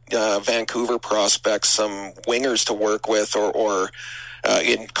young Vancouver prospects some wingers to work with, or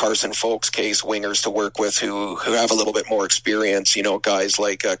in Carson Folk's case, wingers to work with who have a little bit more experience, guys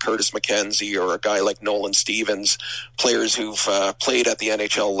like Curtis McKenzie or a guy like Nolan Stevens, players who've played at the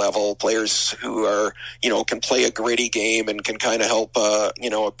NHL level, players who are, can play a gritty game and can kind of help, a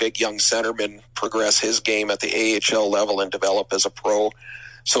big young centerman progress his game at the AHL level and develop as a pro.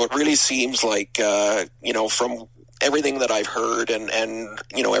 So it really seems like, from everything that I've heard, and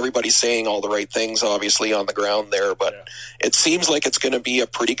everybody's saying all the right things obviously on the ground there, but it seems like it's going to be a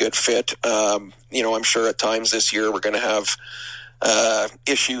pretty good fit. I'm sure at times this year we're going to have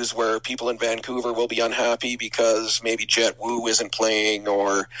issues where people in Vancouver will be unhappy because maybe Jet Wu isn't playing,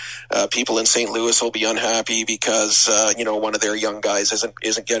 or people in St. Louis will be unhappy because one of their young guys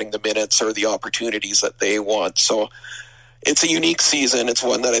isn't getting the minutes or the opportunities that they want. So it's a unique season. It's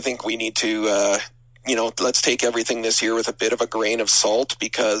one that I think we need to let's take everything this year with a bit of a grain of salt,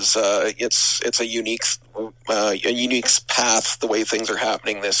 because it's a unique path the way things are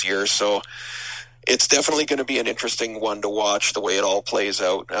happening this year. So it's definitely going to be an interesting one to watch the way it all plays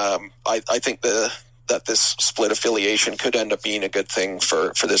out. I think that this split affiliation could end up being a good thing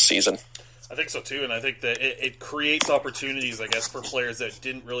for this season. I think so too, and I think that it creates opportunities, I guess, for players that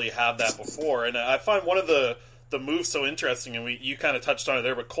didn't really have that before. And I find one of the moves so interesting, and you kind of touched on it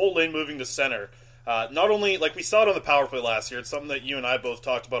there, but Cole Lane moving to center. Not only, like we saw it on the power play last year, it's something that you and I both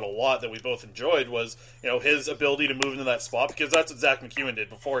talked about a lot that we both enjoyed was, his ability to move into that spot, because that's what Zach McEwen did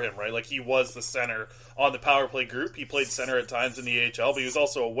before him, right? Like, he was the center on the power play group. He played center at times in the AHL, but he was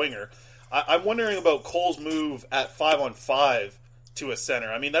also a winger. I'm wondering about Cole's move at 5-on-5 to a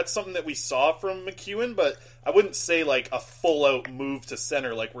center. I mean, that's something that we saw from McEwen, but I wouldn't say like a full-out move to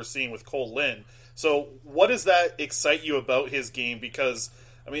center like we're seeing with Cole Lynn. So what does that excite you about his game? Because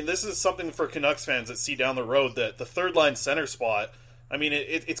I mean, this is something for Canucks fans that see down the road that the third-line center spot, I mean,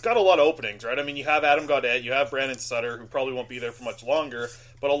 it's got a lot of openings, right? I mean, you have Adam Gaudette, you have Brandon Sutter, who probably won't be there for much longer,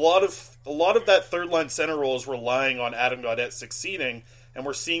 but a lot of that third-line center role is relying on Adam Gaudette succeeding, and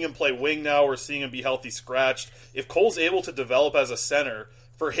we're seeing him play wing now, we're seeing him be healthy scratched. If Cole's able to develop as a center,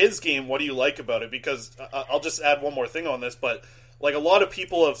 for his game, what do you like about it? Because I'll just add one more thing on this, but like, a lot of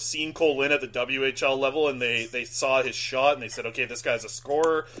people have seen Cole Lynn at the WHL level, and they saw his shot, and they said, okay, this guy's a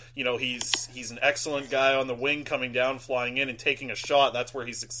scorer. He's an excellent guy on the wing coming down, flying in, and taking a shot. That's where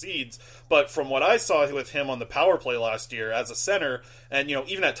he succeeds. But from what I saw with him on the power play last year as a center, and,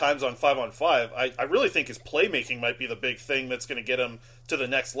 even at times on 5-on-5, I really think his playmaking might be the big thing that's going to get him to the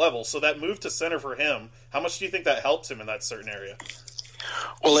next level. So that move to center for him, how much do you think that helps him in that certain area?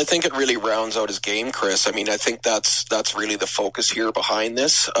 Well, I think it really rounds out his game, Chris. I mean, I think that's really the focus here behind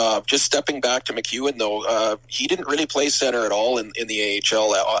this. Just stepping back to McEwen, though, he didn't really play center at all in the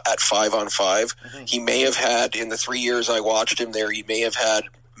AHL at 5-on-5. Mm-hmm. He may have had, in the 3 years I watched him there, he may have had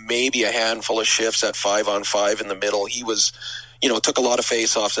maybe a handful of shifts at 5-on-5 in the middle. He was, took a lot of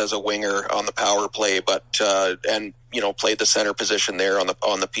faceoffs as a winger on the power play, but played the center position there on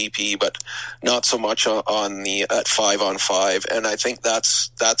the PP, but not so much on the at 5-on-5. And I think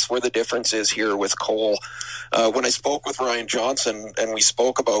that's where the difference is here with Cole. When I spoke with Ryan Johnson and we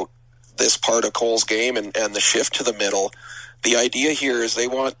spoke about this part of Cole's game and the shift to the middle, the idea here is they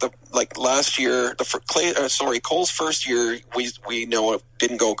want last year, Cole's first year, we know it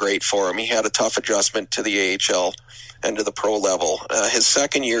didn't go great for him. He had a tough adjustment to the AHL and to the pro level. His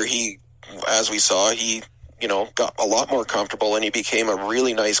second year, as we saw, he got a lot more comfortable, and he became a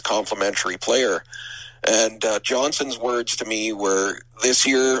really nice complementary player. And Johnson's words to me were, this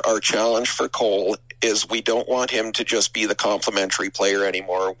year our challenge for Cole is we don't want him to just be the complementary player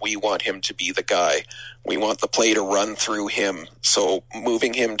anymore. We want him to be the guy. We want the play to run through him. So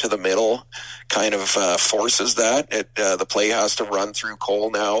moving him to the middle kind of forces that. The play has to run through Cole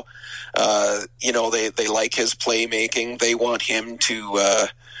now. They like his playmaking. They want him to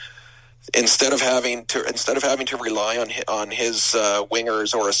instead of having to rely on his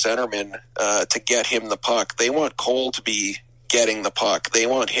wingers or a centerman to get him the puck, they want Cole to be getting the puck. They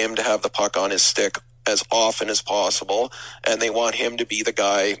want him to have the puck on his stick as often as possible, and they want him to be the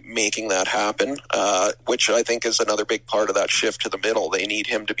guy making that happen, which I think is another big part of that shift to the middle. They need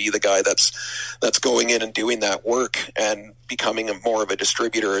him to be the guy that's going in and doing that work and becoming more of a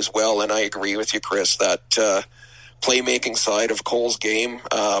distributor as well. And I agree with you, Chris, that playmaking side of Cole's game,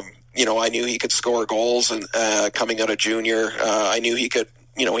 I knew he could score goals, and coming out of junior, I knew he could.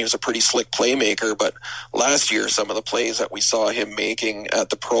 He was a pretty slick playmaker, but last year, some of the plays that we saw him making at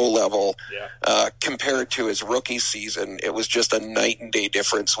the pro level, compared to his rookie season, it was just a night and day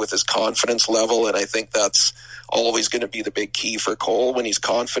difference with his confidence level. And I think that's always going to be the big key for Cole. When he's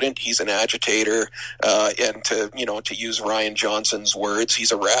confident, he's an agitator, and to use Ryan Johnson's words,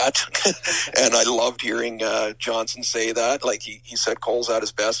 he's a rat. And I loved hearing Johnson say that. Like he said, Cole's at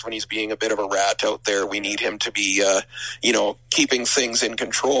his best when he's being a bit of a rat out there. We need him to be, keeping things in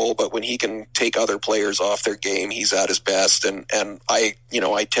control. But when he can take other players off their game, he's at his best. And I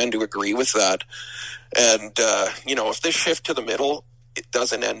tend to agree with that. And if this shift to the middle, it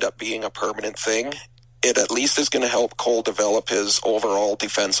doesn't end up being a permanent thing, it at least is going to help Cole develop his overall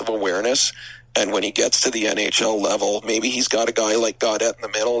defensive awareness. And when he gets to the NHL level, maybe he's got a guy like Gaudette in the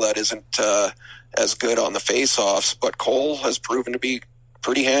middle that isn't as good on the face-offs, but Cole has proven to be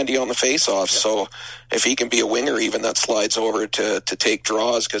pretty handy on the face-offs. So if he can be a winger even that slides over to take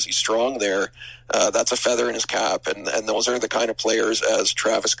draws because he's strong there, that's a feather in his cap. And those are the kind of players, as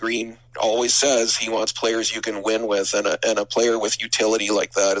Travis Green always says, he wants players you can win with, and a player with utility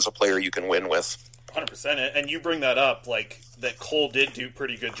like that is a player you can win with. 100%. And you bring that up, like, that Cole did do a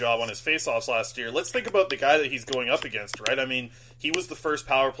pretty good job on his face-offs last year. Let's think about the guy that he's going up against, right? I mean, he was the first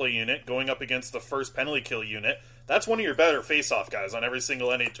power play unit going up against the first penalty kill unit. That's one of your better face-off guys on every single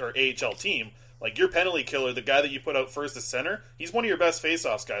NHL or AHL team. Like, your penalty killer, the guy that you put out first as center, he's one of your best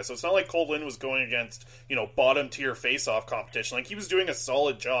face-offs guys. So it's not like Cole Lind was going against, bottom-tier face-off competition. Like, he was doing a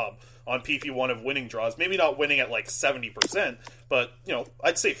solid job on PP1 of winning draws. Maybe not winning at, 70%, but,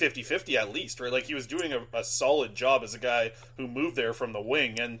 I'd say 50-50 at least, right? Like, he was doing a solid job as a guy who moved there from the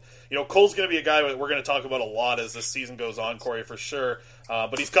wing. And, Cole's going to be a guy that we're going to talk about a lot as this season goes on, Corey, for sure.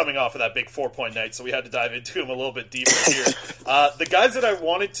 But he's coming off of that big 4-point night, so we had to dive into him a little bit deeper here. The guys that I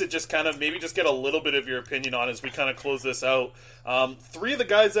wanted to just kind of maybe just get a little bit of your opinion on as we kind of close this out. 3 of the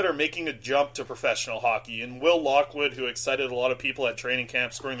guys that are making a jump to professional hockey, and Will Lockwood, who excited a lot of people at training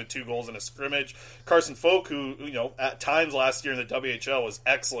camp, scoring the 2 goals in a scrimmage. Carson Folk, who, at times last year in the WHL was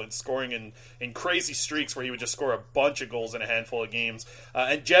excellent, scoring in crazy streaks where he would just score a bunch of goals in a handful of games.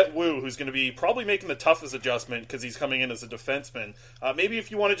 And Jet Wu, who's going to be probably making the toughest adjustment because he's coming in as a defenseman. Maybe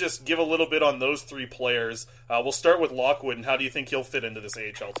if you want to just give a little bit on those 3 players, we'll start with Lockwood, and how do you think he'll fit into this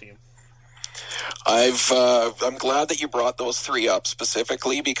AHL team? I'm glad that you brought those 3 up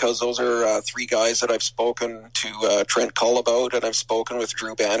specifically, because those are 3 guys that I've spoken to Trent Cull about, and I've spoken with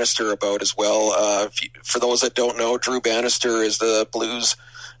Drew Bannister about as well. For those that don't know, Drew Bannister is the Blues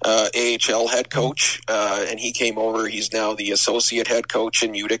AHL head coach, and he came over. He's now the associate head coach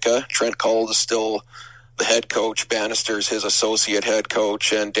in Utica. Trent Cull is still the head coach. Bannister's his associate head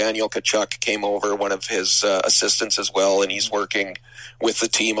coach, and Daniel Tkachuk came over, one of his assistants as well, and he's working with the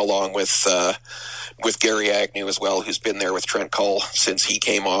team along with Gary Agnew as well, who's been there with Trent Cull since he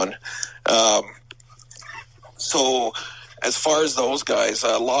came on. So as far as those guys,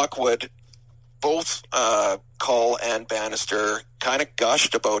 Lockwood, both Cull and Bannister kind of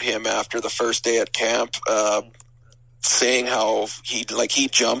gushed about him after the first day at camp, saying how he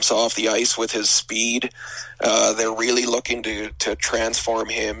jumps off the ice with his speed. They're really looking to transform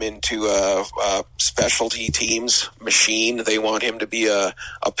him into a specialty teams machine. They want him to be a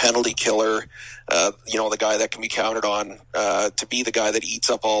penalty killer, the guy that can be counted on to be the guy that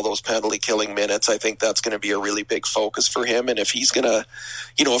eats up all those penalty killing minutes. I think that's going to be a really big focus for him. And if he's going to,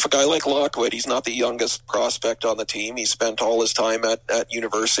 if a guy like Lockwood, he's not the youngest prospect on the team. He spent all his time at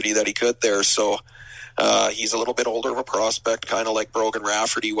university that he could there. So he's a little bit older of a prospect, kind of like Brogan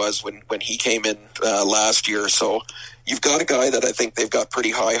Rafferty was when he came in last year. So you've got a guy that I think they've got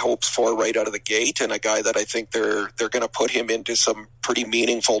pretty high hopes for right out of the gate, and a guy that I think they're going to put him into some pretty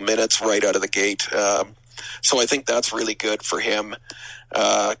meaningful minutes right out of the gate. So I think that's really good for him.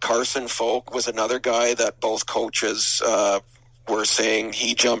 Carson Folk was another guy that both coaches were saying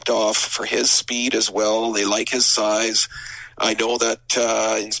he jumped off for his speed as well. They like his size. I know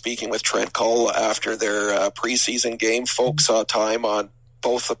that in speaking with Trent Cull after their preseason game, folks saw time on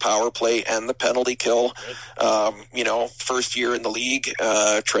both the power play and the penalty kill. First year in the league,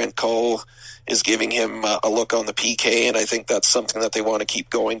 Trent Cull is giving him a look on the PK, and I think that's something that they want to keep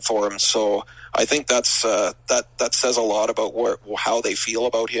going for him. So I think that's that says a lot about how they feel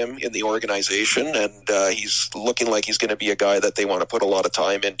about him in the organization, and he's looking like he's going to be a guy that they want to put a lot of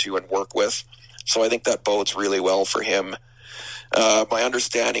time into and work with. So I think that bodes really well for him. My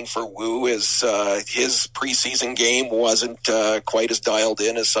understanding for Wu is his preseason game wasn't quite as dialed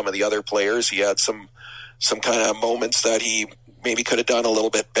in as some of the other players. He had some kind of moments that he maybe could have done a little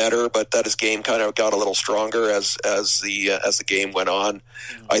bit better, but that his game kind of got a little stronger as the game went on.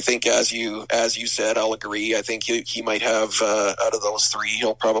 I think, as you said, I'll agree. I think he might have out of those three,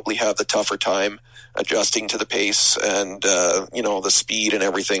 he'll probably have the tougher time adjusting to the pace and the speed and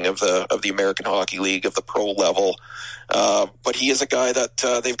everything of the American Hockey League, of the pro level. But he is a guy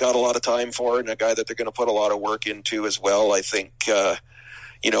that they've got a lot of time for, and a guy that they're going to put a lot of work into as well. I think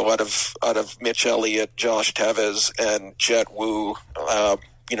out of Mitch Elliott, Josh Tevez, and Jet Wu,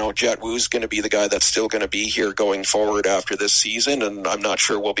 Jet Wu's going to be the guy that's still going to be here going forward after this season, and I'm not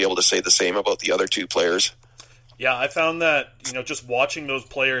sure we'll be able to say the same about the other two players. Yeah, I found that, just watching those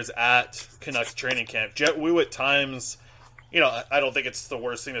players at Canucks training camp, Jet Wu at times, I don't think it's the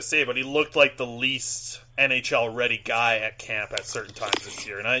worst thing to say, but he looked like the least NHL-ready guy at camp at certain times this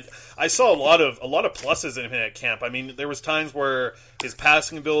year. And I saw a lot of pluses in him at camp. I mean, there was times where his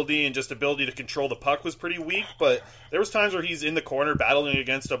passing ability and just ability to control the puck was pretty weak, but there was times where he's in the corner battling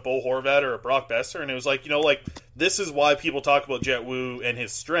against a Bo Horvat or a Brock Besser, and it was like, this is why people talk about Jet Wu and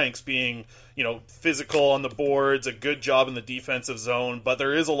his strengths being, physical on the boards, a good job in the defensive zone, but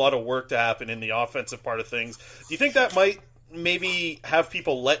there is a lot of work to happen in the offensive part of things. Do you think that might maybe have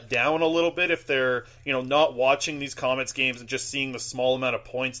people let down a little bit if they're, not watching these Comets games and just seeing the small amount of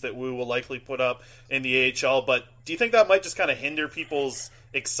points that Wu will likely put up in the AHL? But do you think that might just kind of hinder people's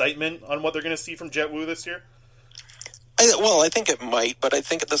excitement on what they're going to see from Jet Wu this year? I think it might, but I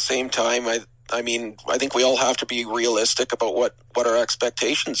think at the same time, I think we all have to be realistic about what our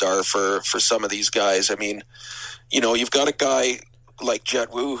expectations are for some of these guys. I mean, you've got a guy like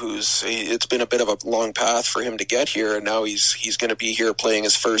Jet Wu, it's been a bit of a long path for him to get here, and now he's going to be here playing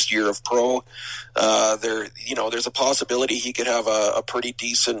his first year of pro. There's a possibility he could have a pretty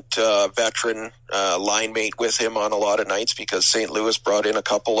decent veteran line mate with him on a lot of nights, because St. Louis brought in a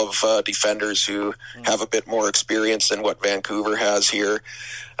couple of defenders who have a bit more experience than what Vancouver has here.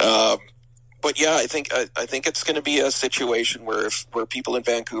 But yeah, I think it's going to be a situation where people in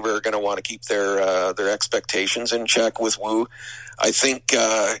Vancouver are going to want to keep their expectations in check with Wu. I think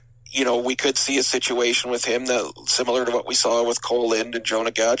we could see a situation with him that similar to what we saw with Cole Lind and Jonah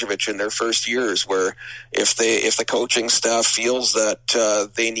Gadjevich in their first years, where if the coaching staff feels that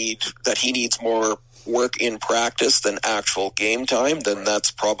he needs more work in practice than actual game time, then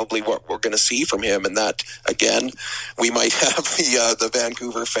that's probably what we're going to see from him. And that, again, we might have the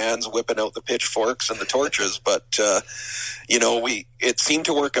Vancouver fans whipping out the pitchforks and the torches, but it seemed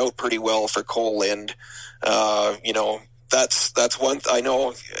to work out pretty well for Cole Lind. That's one. I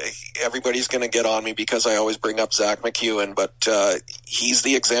know everybody's going to get on me because I always bring up Zach McEwen, but he's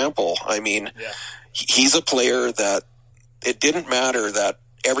the example. I mean, he's a player that it didn't matter that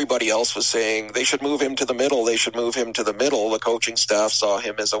everybody else was saying they should move him to the middle. They should move him to the middle. The coaching staff saw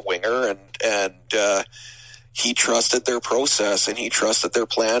him as a winger, and he trusted their process and he trusted their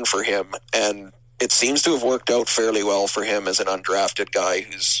plan for him. And it seems to have worked out fairly well for him as an undrafted guy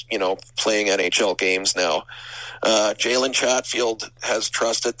who's, playing NHL games now. Jalen Chatfield has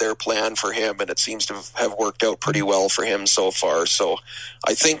trusted their plan for him, and it seems to have worked out pretty well for him so far. So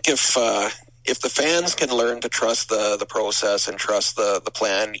I think if the fans can learn to trust the process and trust the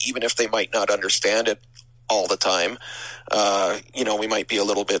plan, even if they might not understand it all the time, we might be a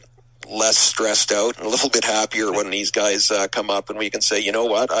little bit less stressed out and a little bit happier when these guys come up and we can say, you know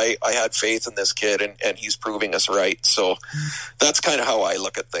what, I had faith in this kid and he's proving us right. So that's kind of how I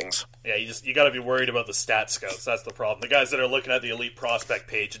look at things. Yeah, you got to be worried about the stat scouts. That's the problem. The guys that are looking at the elite prospect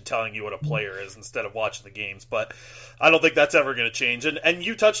page and telling you what a player is instead of watching the games. But I don't think that's ever going to change. And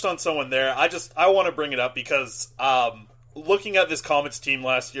you touched on someone there. I want to bring it up because looking at this Comets team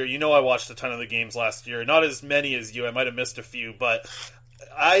last year, I watched a ton of the games last year. Not as many as you. I might have missed a few, but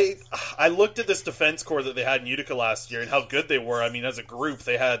I looked at this defense core that they had in Utica last year and how good they were. I mean, as a group,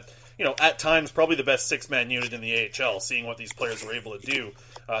 they had, at times probably the best six-man unit in the AHL, seeing what these players were able to do,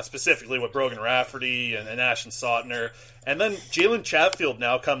 specifically with Brogan Rafferty and Ashton Sautner. And then Jalen Chatfield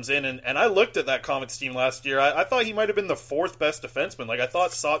now comes in, and I looked at that Comets team last year. I thought he might have been the fourth best defenseman. Like, I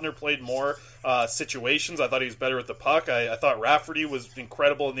thought Sautner played more situations. I thought he was better with the puck. I thought Rafferty was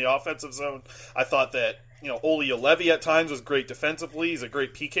incredible in the offensive zone. I thought that Olli Juolevi at times was great defensively. He's a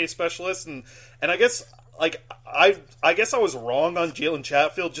great PK specialist, and I guess I guess I was wrong on Jalen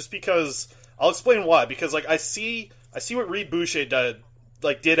Chatfield just because I'll explain why. Because I see what Reed Boucher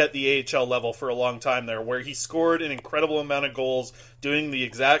did at the AHL level for a long time there, where he scored an incredible amount of goals, doing the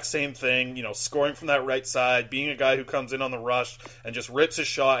exact same thing, scoring from that right side, being a guy who comes in on the rush and just rips his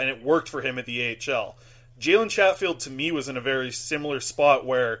shot, and it worked for him at the AHL. Jalen Chatfield to me was in a very similar spot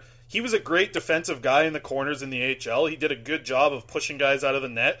where he was a great defensive guy in the corners in the AHL. He did a good job of pushing guys out of the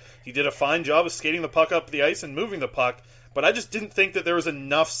net. He did a fine job of skating the puck up the ice and moving the puck. but I just didn't think that there was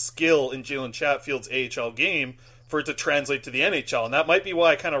enough skill in Jalen Chatfield's AHL game for it to translate to the NHL, and that might be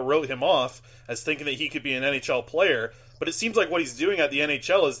why I kind of wrote him off as thinking that he could be an NHL player, but it seems like what he's doing at the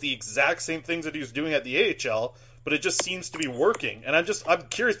NHL is the exact same things that he was doing at the AHL, but it just seems to be working. And I'm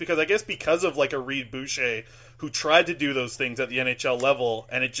curious because I guess because of like a Reed Boucher who tried to do those things at the NHL level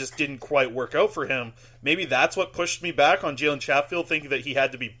and it just didn't quite work out for him, maybe that's what pushed me back on Jalen Chatfield, thinking that he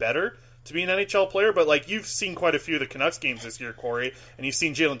had to be better to be an NHL player. But like, you've seen quite a few of the Canucks games this year, Corey, and you've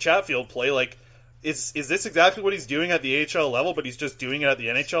seen Jalen Chatfield play. Like, is this exactly what he's doing at the AHL level, but he's just doing it at the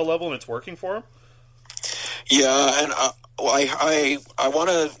NHL level and it's working for him? Yeah, and I want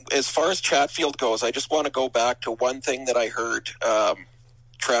to, as far as Chatfield goes, I just want to go back to one thing that I heard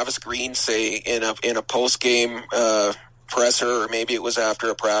Travis Green say in a post-game presser, or maybe it was after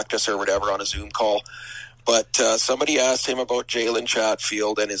a practice or whatever on a Zoom call. But somebody asked him about Jalen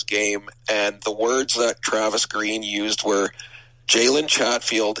Chatfield and his game, and the words that Travis Green used were, Jalen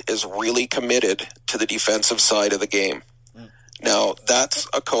Chatfield is really committed to the defensive side of the game. Now, that's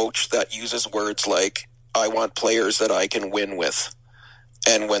a coach that uses words like, I want players that I can win with.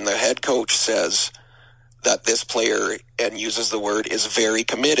 And when the head coach says that this player, and uses the word, is very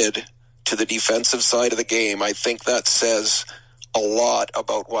committed to the defensive side of the game, I think that says a lot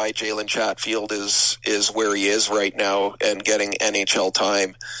about why Jalen Chatfield is where he is right now and getting NHL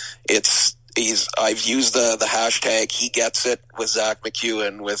time. I've used the hashtag he gets it with Zach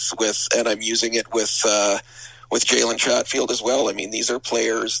McEwen and I'm using it with Jalen Chatfield as well. I mean, these are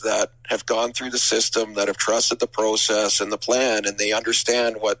players that have gone through the system, that have trusted the process and the plan, and they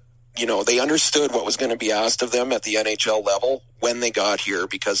understand they understood what was going to be asked of them at the NHL level when they got here,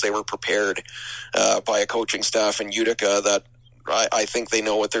 because they were prepared by a coaching staff in Utica that I think they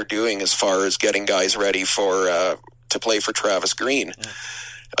know what they're doing as far as getting guys ready to play for Travis Green.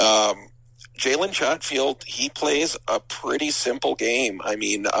 Jalen Chatfield, he plays a pretty simple game. I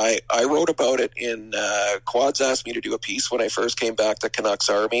mean, I wrote about it in Quads asked me to do a piece when I first came back to Canucks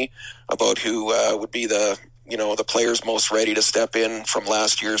Army about who would be the players most ready to step in from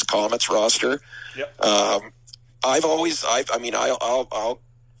last year's Comets roster. Yep. I'll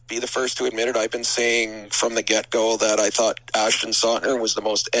be the first to admit it. I've been saying from the get-go that I thought Ashton Sautner was the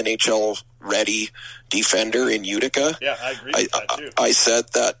most NHL-ready defender in Utica. Yeah, I agree with that too. I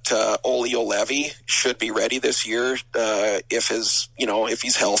said that Olli Olevi should be ready this year. If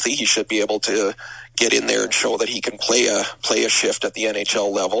he's healthy, he should be able to get in there and show that he can play a shift at the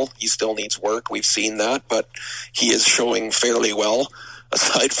NHL level. He still needs work. We've seen that, but he is showing fairly well,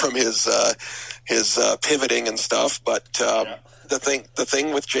 aside from his pivoting and stuff. But the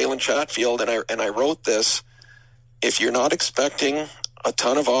thing with Jalen Chatfield, and I wrote this, if you're not expecting a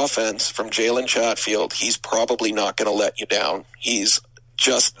ton of offense from Jalen Chatfield, he's probably not going to let you down. He's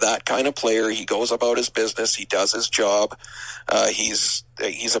just that kind of player. He goes about his business. He does his job. He's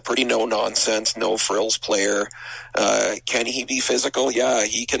a pretty no-nonsense, no-frills player. Can he be physical? Yeah,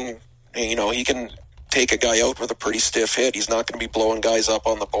 he can. He can take a guy out with a pretty stiff hit. He's not going to be blowing guys up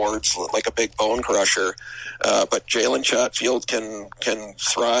on the boards like a big bone crusher. But Jalen Chatfield can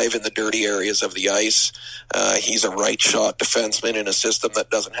thrive in the dirty areas of the ice. He's a right shot defenseman in a system that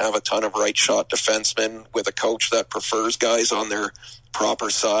doesn't have a ton of right shot defensemen, with a coach that prefers guys on their proper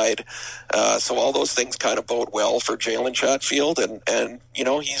side. So all those things kind of bode well for Jalen Chatfield, and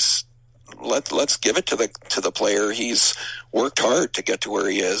he's let's give it to the player. He's worked hard to get to where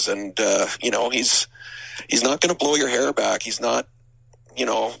he is, and he's not going to blow your hair back. He's not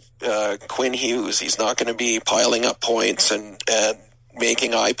Quinn Hughes. He's not going to be piling up points and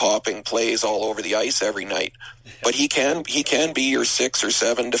making eye-popping plays all over the ice every night. But he can be your 6 or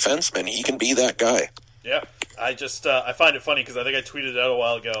 7 defenseman. He can be that guy. Yeah, I just I find it funny because I think I tweeted it out a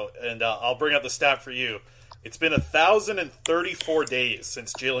while ago, and I'll bring up the stat for you. It's been 1,034 days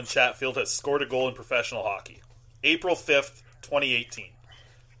since Jalen Chatfield has scored a goal in professional hockey. April 5th, 2018.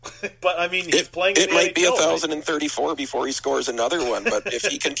 But, I mean, he's playing in the It might be NHL, 1,034 before he scores another one, but if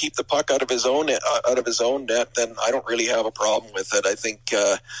he can keep the puck out of his own net, then I don't really have a problem with it. I think,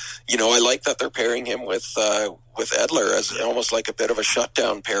 I like that they're pairing him with Edler as almost like a bit of a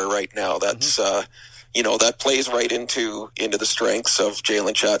shutdown pair right now. That's, that plays right into the strengths of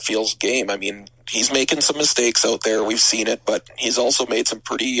Jalen Chatfield's game. I mean, he's making some mistakes out there. We've seen it, but he's also made some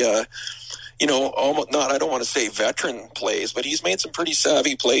pretty, almost not, I don't want to say veteran plays, but he's made some pretty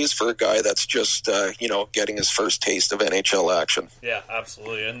savvy plays for a guy that's just, getting his first taste of NHL action. Yeah,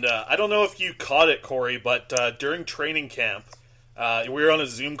 absolutely. And I don't know if you caught it, Corey, but during training camp, We were on a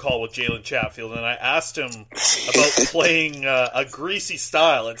Zoom call with Jalen Chatfield, and I asked him about playing a greasy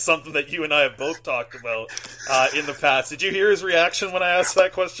style. It's something that you and I have both talked about in the past. Did you hear his reaction when I asked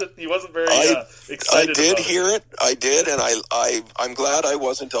that question? He wasn't very excited. I did about hear it. I did, and I'm glad I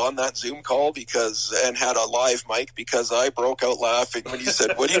wasn't on that Zoom call and had a live mic, because I broke out laughing when you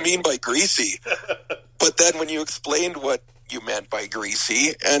said, "What do you mean by greasy?" But then when you explained what you meant by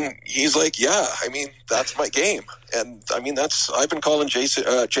greasy, and he's like, "Yeah, I mean, that's my game." And I mean, I've been calling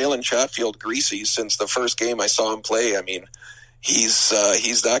Jalen Chatfield greasy since the first game I saw him play. I mean, he's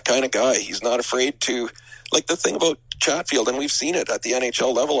that kind of guy. He's not afraid to, like, the thing about Chatfield, and we've seen it at the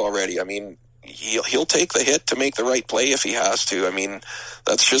NHL level already. I mean, he'll take the hit to make the right play if he has to. I mean,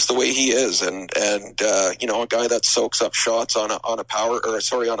 that's just the way he is. And you know, a guy that soaks up shots on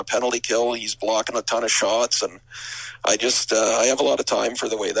a penalty kill. He's blocking a ton of shots, and I have a lot of time for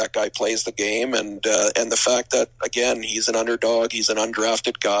the way that guy plays the game, and the fact that, again, he's an underdog, he's an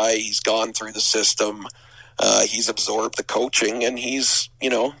undrafted guy, he's gone through the system, he's absorbed the coaching, and he's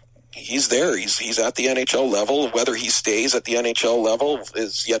there. He's at the NHL level. Whether he stays at the NHL level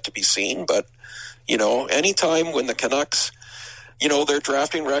is yet to be seen. But, you know, anytime when the Canucks, you know, their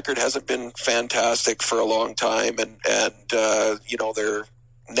drafting record hasn't been fantastic for a long time, and you know, they're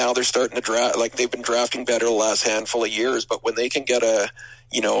starting to draft, like, they've been drafting better the last handful of years. But when they can get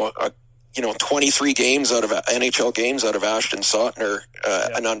 23 games out of NHL games out of Ashton Sautner,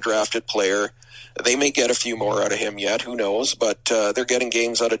 an undrafted player, they may get a few more out of him yet. Who knows? But they're getting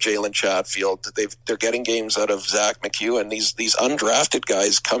games out of Jalen Chatfield. They're getting games out of Zach McEwen. These undrafted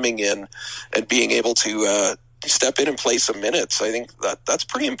guys coming in and being able to step in and play some minutes. I think that's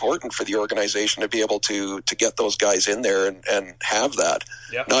pretty important for the organization to be able to get those guys in there and have that.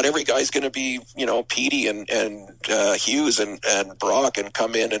 Yeah. Not every guy's going to be, you know, Petey and Hughes and Brock and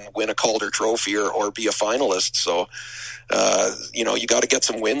come in and win a Calder Trophy or be a finalist. So, you know, you got to get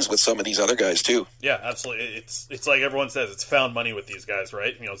some wins with some of these other guys too. Yeah, absolutely. It's like everyone says, it's found money with these guys,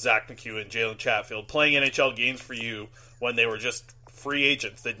 right? You know, Zach McEwen, Jalen Chatfield playing NHL games for you when they were just free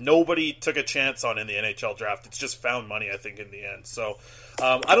agents that nobody took a chance on in the NHL draft. It's just found money, I think, in the end. So,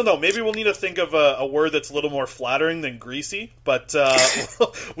 I don't know. Maybe we'll need to think of a word that's a little more flattering than greasy, but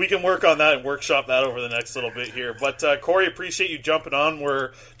we can work on that and workshop that over the next little bit here. But, Corey, appreciate you jumping on.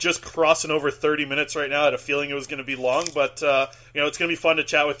 We're just crossing over 30 minutes right now. I had a feeling it was going to be long, but, you know, it's going to be fun to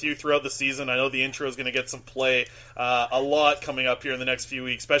chat with you throughout the season. I know the intro is going to get some play a lot coming up here in the next few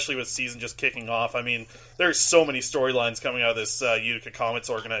weeks, especially with season just kicking off. I mean, there's so many storylines coming out of this Utica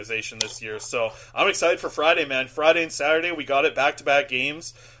Comets organization this year. So I'm excited for Friday, man. Friday and Saturday, we got it back-to-back games.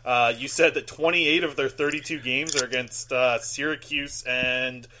 You said that 28 of their 32 games are against Syracuse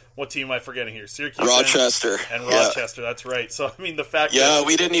and what team am I forgetting here? Syracuse, Rochester, and Rochester. Yeah. That's right. So I mean, the fact. Yeah,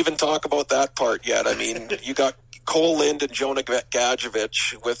 we didn't even talk about that part yet. I mean, you got Cole Lind and Jonah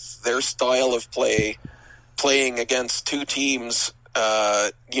Gadjevich with their style of playing against two teams.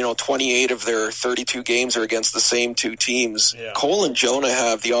 28 of their 32 games are against the same two teams. Yeah. Cole and Jonah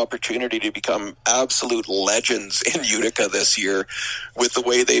have the opportunity to become absolute legends in Utica this year with the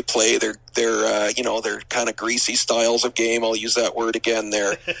way they play. They're kind of greasy styles of game. I'll use that word again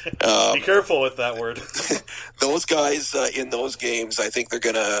there. Be careful with that word. Those guys in those games, I think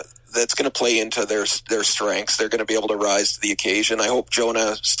that's going to play into their strengths. They're going to be able to rise to the occasion. I hope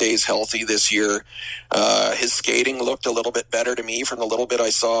Jonah stays healthy this year. His skating looked a little bit better to me from the little bit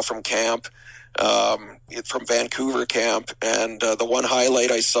I saw from camp, from Vancouver camp. And the one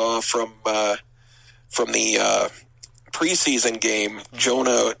highlight I saw from the preseason game,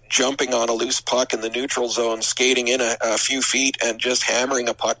 Jonah jumping on a loose puck in the neutral zone, skating in a few feet and just hammering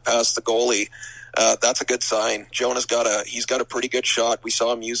a puck past the goalie. That's a good sign. Jonah's got a pretty good shot. We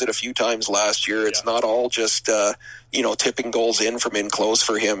saw him use it a few times last year. It's not all just, tipping goals in from in close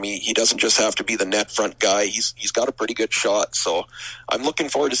for him. He doesn't just have to be the net front guy. He's got a pretty good shot. So I'm looking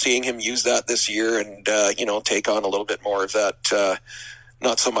forward to seeing him use that this year and, take on a little bit more of that,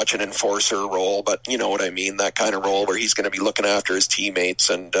 not so much an enforcer role, but you know what I mean, that kind of role where he's going to be looking after his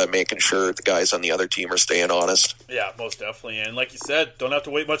teammates and making sure the guys on the other team are staying honest. Yeah, most definitely. And like you said, don't have to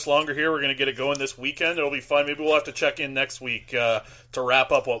wait much longer here. We're going to get it going this weekend. It'll be fun. Maybe we'll have to check in next week to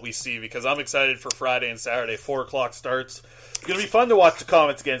wrap up what we see, because I'm excited for Friday and Saturday. 4 o'clock starts. It's going to be fun to watch the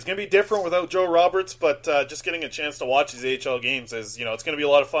Comets again. It's going to be different without Joe Roberts, but just getting a chance to watch these AHL games is, it's going to be a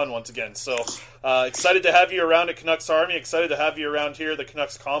lot of fun once again. So excited to have you around at Canucks Army. Excited to have you around here at the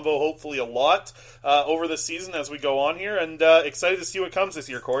Canucks Convo, hopefully a lot over the season as we go on here. And excited to see what comes this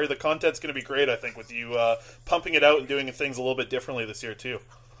year, Corey. The content's going to be great, I think, with you pumping it out and doing things a little bit differently this year, too.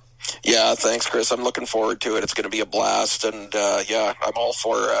 Yeah, thanks, Chris. I'm looking forward to it. It's going to be a blast, and I'm all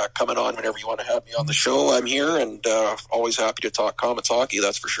for coming on whenever you want to have me on the show. I'm here, and always happy to talk Comets hockey,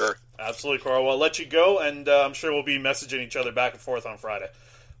 that's for sure. Absolutely, Carl. Well, I'll let you go, and I'm sure we'll be messaging each other back and forth on Friday.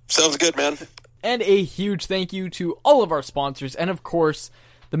 Sounds good, man. And a huge thank you to all of our sponsors, and of course,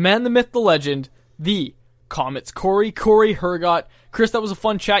 the man, the myth, the legend, the Comets, Corey Hergott. Chris, that was a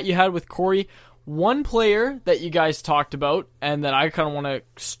fun chat you had with Corey. One player that you guys talked about, and that I kind of want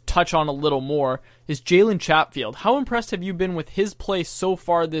to touch on a little more, is Jalen Chatfield. How impressed have you been with his play so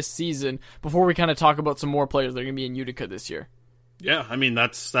far this season, before we kind of talk about some more players that are going to be in Utica this year? Yeah, I mean,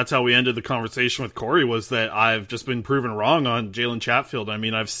 that's how we ended the conversation with Corey, was that I've just been proven wrong on Jalen Chatfield. I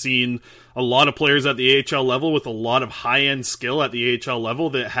mean, I've seen a lot of players at the AHL level with a lot of high-end skill at the AHL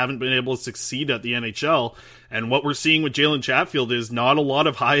level that haven't been able to succeed at the NHL. And what we're seeing with Jalen Chatfield is not a lot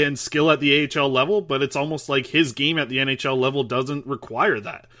of high-end skill at the AHL level, but it's almost like his game at the NHL level doesn't require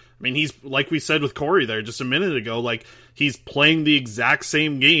that. I mean, he's, like we said with Corey there just a minute ago, like, he's playing the exact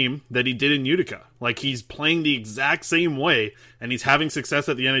same game that he did in Utica. Like, he's playing the exact same way, and he's having success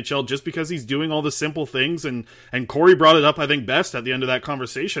at the NHL just because he's doing all the simple things, and Corey brought it up, I think, best at the end of that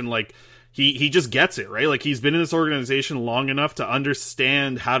conversation. Like, he just gets it, right? Like, he's been in this organization long enough to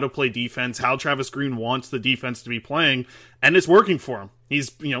understand how to play defense, how Travis Green wants the defense to be playing, and it's working for him.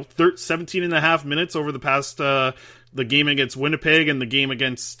 He's, 17 and a half minutes over the past, the game against Winnipeg and the game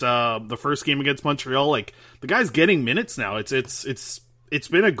against, the first game against Montreal. Like, the guy's getting minutes now. It's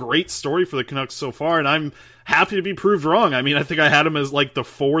been a great story for the Canucks so far, and I'm happy to be proved wrong. I mean, I think I had him as, like, the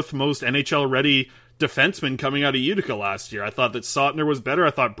fourth most NHL-ready defenseman coming out of Utica last year. I thought that Sautner was better.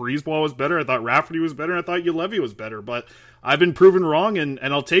 I thought Brisebois was better. I thought Rafferty was better. I thought Ulevi was better. But I've been proven wrong, and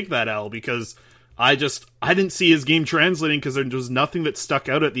I'll take that L, because I didn't see his game translating, because there was nothing that stuck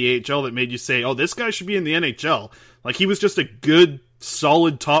out at the AHL that made you say, oh, this guy should be in the NHL. Like, he was just a good,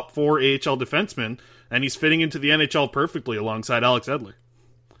 solid top 4 AHL defenseman, and he's fitting into the NHL perfectly alongside Alex Edler.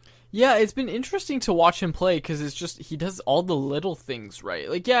 Yeah, it's been interesting to watch him play, because it's just, he does all the little things right.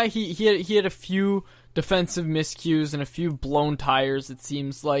 Like, yeah, he had a few defensive miscues and a few blown tires, it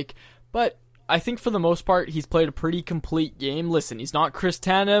seems like, but I think for the most part, he's played a pretty complete game. Listen, he's not Chris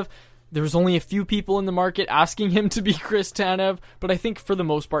Tanev. There was only a few people in the market asking him to be Chris Tanev, but I think for the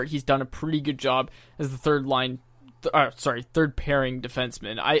most part, he's done a pretty good job as the third pairing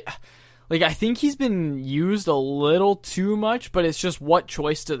defenseman. I think he's been used a little too much, but it's just, what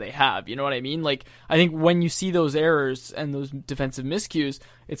choice do they have? You know what I mean? Like, I think when you see those errors and those defensive miscues,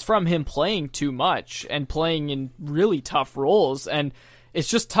 it's from him playing too much and playing in really tough roles. And it's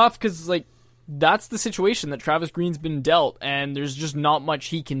just tough because, like, that's the situation that Travis Green's been dealt, and there's just not much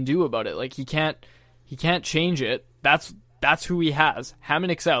he can do about it. Like, he can't change it. That's who he has.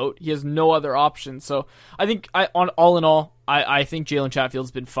 Hamonick's out. He has no other option. So I think, all in all, I think Jalen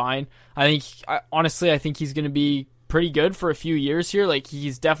Chatfield's been fine. Honestly, I think he's going to be pretty good for a few years here. Like,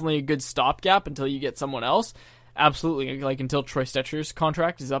 he's definitely a good stopgap until you get someone else. Absolutely, like until Troy Stetcher's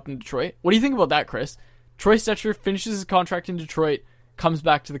contract is up in Detroit. What do you think about that, Chris? Troy Stetcher finishes his contract in Detroit, comes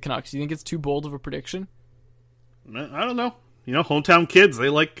back to the Canucks. Do you think it's too bold of a prediction? I don't know. Hometown kids, they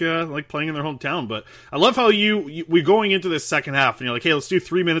like playing in their hometown. But I love how we're going into this second half, and you're like, hey, let's do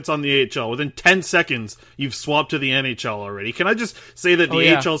 3 minutes on the AHL. Within 10 seconds, you've swapped to the NHL already. Can I just say that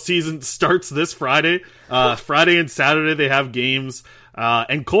the AHL season starts this Friday? Friday and Saturday, they have games.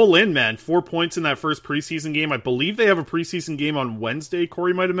 And Cole Lynn, man, 4 points in that first preseason game. I believe they have a preseason game on Wednesday,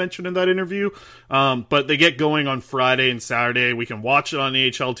 Corey might have mentioned in that interview. But they get going on Friday and Saturday. We can watch it on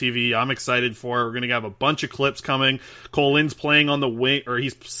AHL TV. I'm excited for it. We're going to have a bunch of clips coming. Cole Lynn's playing on the wing, or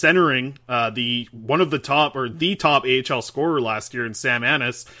he's centering the top AHL scorer last year in Sam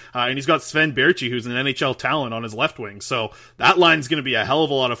Annis. And he's got Sven Berchi, who's an NHL talent, on his left wing. So that line's going to be a hell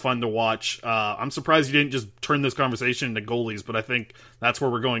of a lot of fun to watch. I'm surprised you didn't just turn this conversation into goalies, but I think that's where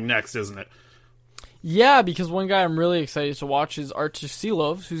we're going next, isn't it? Yeah, because one guy I'm really excited to watch is Artur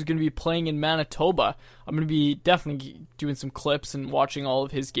Silov, who's going to be playing in Manitoba. I'm going to be definitely doing some clips and watching all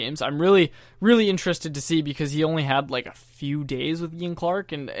of his games. I'm really, really interested to see, because he only had like a few days with Ian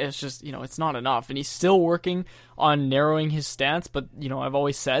Clark, and it's just, it's not enough. And he's still working on narrowing his stance, but, I've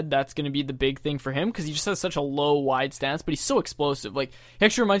always said that's going to be the big thing for him, because he just has such a low, wide stance, but he's so explosive. Like, he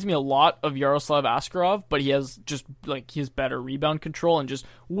actually reminds me a lot of Yaroslav Askarov, but he has better rebound control and just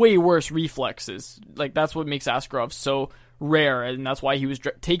way worse reflexes. Like, that's what makes Askarov so rare, and that's why he was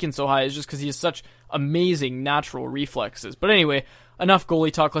taken so high, is just because he has such amazing natural reflexes. But anyway, enough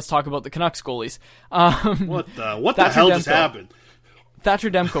goalie talk. Let's talk about the Canucks goalies. What the hell just happened?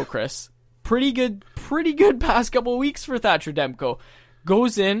 Thatcher Demko, Chris. Pretty good past couple of weeks for Thatcher Demko.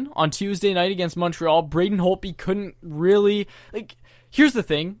 Goes in on Tuesday night against Montreal. Braden Holtby couldn't really... Here's the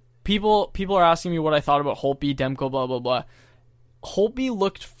thing. people are asking me what I thought about Holtby, Demko, blah, blah, blah. Holtby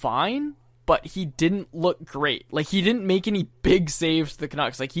looked fine, but he didn't look great. Like, he didn't make any big saves to the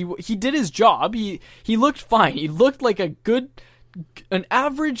Canucks. Like, he did his job. He looked fine. He looked like an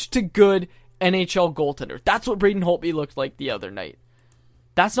average to good NHL goaltender. That's what Braden Holtby looked like the other night.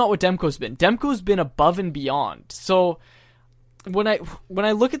 That's not what Demko's been. Demko's been above and beyond. So when I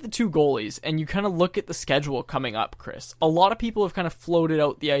look at the two goalies and you kind of look at the schedule coming up, Chris, a lot of people have kind of floated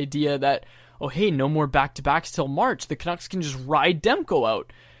out the idea that, oh, hey, no more back-to-backs till March. The Canucks can just ride Demko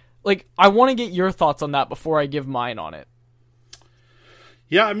out. Like, I want to get your thoughts on that before I give mine on it.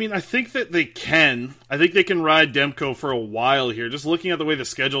 Yeah, I mean, I think that they can. I think they can ride Demko for a while here. Just looking at the way the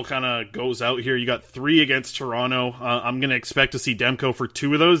schedule kind of goes out here, you got 3 against Toronto. I'm going to expect to see Demko for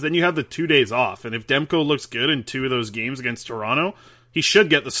 2 of those. Then you have the 2 days off. And if Demko looks good in 2 of those games against Toronto, he should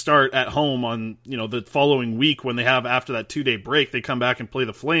get the start at home on, the following week when they have, after that 2-day break, they come back and play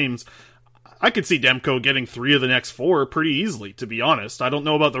the Flames. I could see Demko getting 3 of the next 4 pretty easily, to be honest. I don't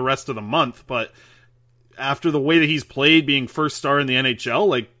know about the rest of the month, but after the way that he's played, being first star in the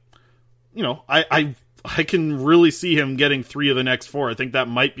NHL, I can really see him getting 3 of the next 4. I think that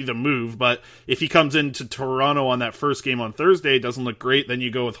might be the move, but if he comes into Toronto on that first game on Thursday, it doesn't look great, then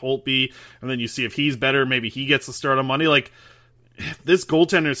you go with Holtby, and then you see if he's better, maybe he gets the start on Monday. Like, this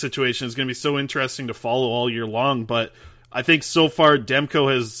goaltender situation is going to be so interesting to follow all year long, but I think so far Demko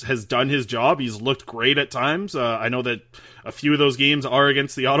has done his job. He's looked great at times. I know that a few of those games are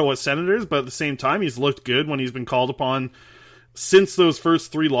against the Ottawa Senators, but at the same time, he's looked good when he's been called upon. Since those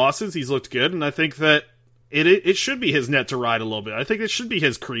first 3 losses, he's looked good, and I think that it should be his net to ride a little bit. I think it should be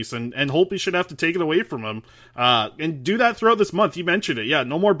his crease, and Holtby should have to take it away from him, and do that throughout this month. You mentioned it. Yeah,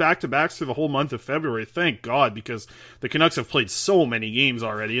 no more back-to-backs for the whole month of February. Thank God, because the Canucks have played so many games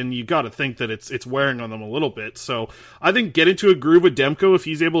already, and you got to think that it's wearing on them a little bit. So I think get into a groove with Demko if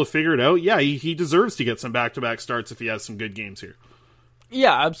he's able to figure it out. Yeah, he deserves to get some back-to-back starts if he has some good games here.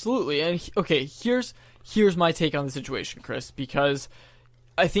 Yeah, absolutely. And okay, here's my take on the situation, Chris, because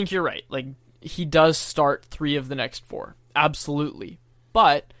I think you're right. Like, he does start 3 of the next 4. Absolutely.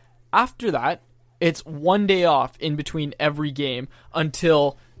 But after that, it's 1 day off in between every game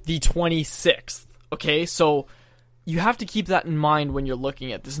until the 26th. Okay, so you have to keep that in mind when you're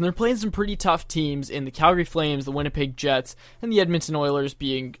looking at this. And they're playing some pretty tough teams in the Calgary Flames, the Winnipeg Jets, and the Edmonton Oilers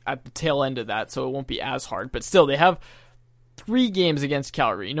being at the tail end of that, so it won't be as hard. But still, they have 3 games against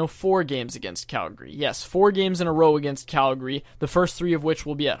Calgary. 4 games against Calgary. Yes, 4 games in a row against Calgary, the first 3 of which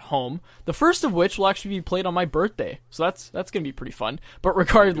will be at home. The first of which will actually be played on my birthday, so that's going to be pretty fun. But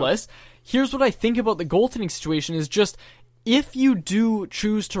regardless, here's what I think about the goaltending situation is just, if you do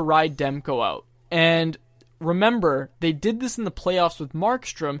choose to ride Demko out, and remember, they did this in the playoffs with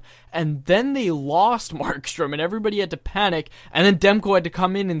Markstrom, and then they lost Markstrom, and everybody had to panic, and then Demko had to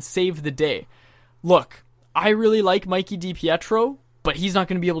come in and save the day. Look, I really like Mikey DiPietro, but he's not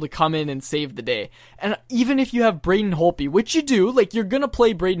going to be able to come in and save the day. And even if you have Braden Holtby, which you do, like, you're going to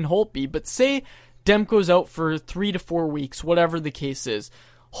play Braden Holtby, but say Demko's out for 3 to 4 weeks, whatever the case is,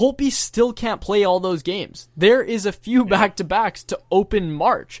 Holtby still can't play all those games. There is a few back-to-backs to open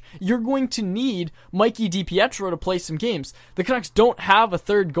March. You're going to need Mikey DiPietro to play some games. The Canucks don't have a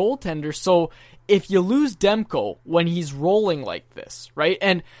third goaltender, so if you lose Demko when he's rolling like this, right?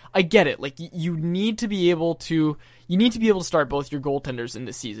 And I get it, like, you need to be able to start both your goaltenders in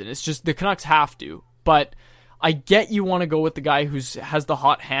this season. It's just the Canucks have to. But I get you want to go with the guy who has the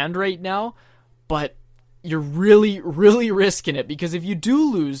hot hand right now, but you're really, really risking it, because if you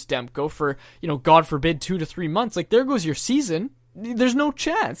do lose Demko for, God forbid, 2 to 3 months, like, there goes your season. There's no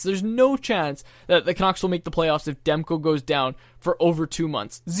chance. There's no chance that the Canucks will make the playoffs if Demko goes down for over 2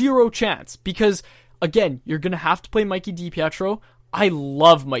 months. 0 chance. Because, again, you're going to have to play Mikey DiPietro. I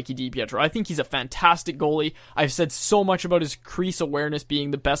love Mikey DiPietro. I think he's a fantastic goalie. I've said so much about his crease awareness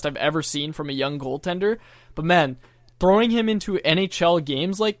being the best I've ever seen from a young goaltender. But, man, throwing him into NHL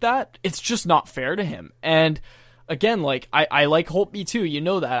games like that, it's just not fair to him. And again, like, I like Holtby too, you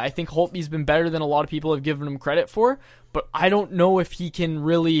know that. I think Holtby's been better than a lot of people have given him credit for, but I don't know if he can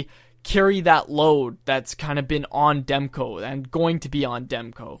really carry that load that's kind of been on Demko and going to be on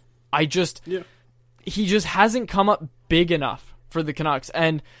Demko. He just hasn't come up big enough for the Canucks.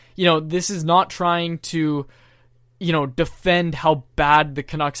 And, this is not trying to, defend how bad the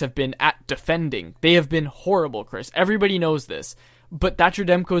Canucks have been at defending. They have been horrible, Chris. Everybody knows this. But Thatcher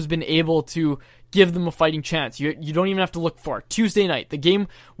Demko has been able to give them a fighting chance. You don't even have to look far. Tuesday night, the game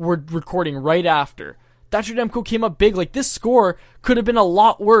we're recording right after, Thatcher Demko came up big. Like, this score could have been a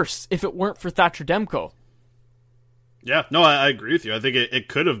lot worse if it weren't for Thatcher Demko. Yeah, no, I agree with you. I think it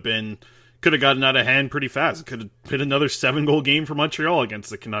could have been could have gotten out of hand pretty fast. It could have been another 7-goal game for Montreal against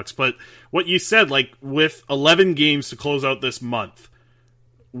the Canucks. But what you said, like, with 11 games to close out this month,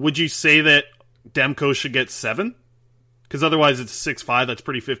 would you say that Demko should get 7? Because otherwise it's 6-5, that's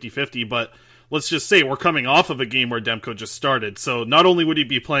pretty 50-50, but let's just say we're coming off of a game where Demko just started. So not only would he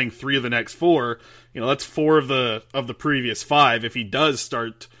be playing 3 of the next 4, that's 4 of the previous 5 if he does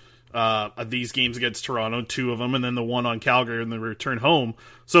start these games against Toronto, 2 of them, and then the 1 on Calgary and the return home.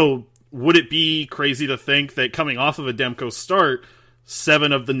 So would it be crazy to think that coming off of a Demko start,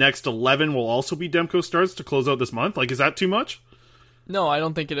 7 of the next 11 will also be Demko starts to close out this month? Like, is that too much? No, I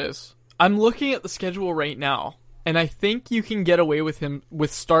don't think it is. I'm looking at the schedule right now, and I think you can get away with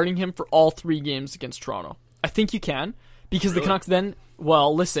starting him for all 3 games against Toronto. I think you can, because the Canucks then,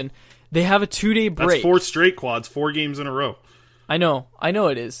 well, listen, they have a 2-day break. That's 4 straight quads, 4 games in a row. I know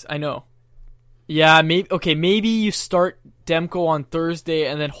it is. I know. Yeah, maybe you start Demko on Thursday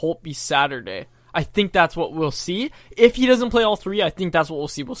and then Holtby Saturday. I think that's what we'll see. If he doesn't play all 3, I think that's what we'll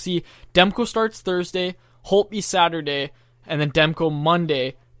see. We'll see Demko starts Thursday, Holtby Saturday, and then Demko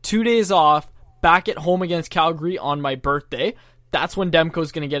Monday. 2 days off, back at home against Calgary on my birthday. That's when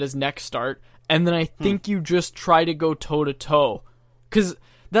Demko's going to get his next start. And then I think you just try to go toe-to-toe. Because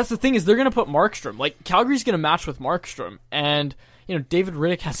that's the thing, is they're going to put Markstrom. Like, Calgary's going to match with Markstrom. And, David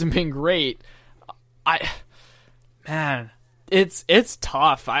Riddick hasn't been great. It's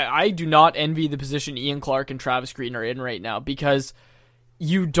tough. I do not envy the position Ian Clark and Travis Green are in right now, because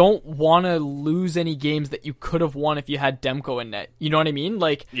you don't want to lose any games that you could have won if you had Demko in net. You know what I mean?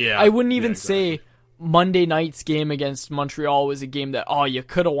 Like, I wouldn't even say Monday night's game against Montreal was a game that, you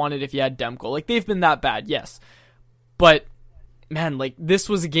could have won it if you had Demko. Like, they've been that bad, yes. But, man, like, this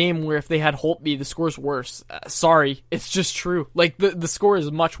was a game where if they had Holtby, the score's worse. Sorry, it's just true. Like, the score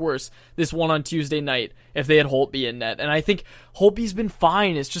is much worse, this one on Tuesday night, if they had Holtby in net. And I think Holtby's been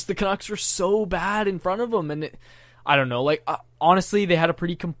fine. It's just the Canucks are so bad in front of him, and I don't know. Like, honestly, they had a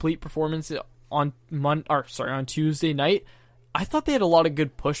pretty complete performance on Tuesday night. I thought they had a lot of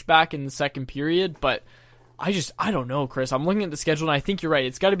good pushback in the second period, but I don't know, Chris. I'm looking at the schedule, and I think you're right.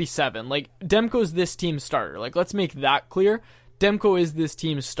 It's got to be 7. Like, Demko's this team's starter. Like, let's make that clear. Demko is this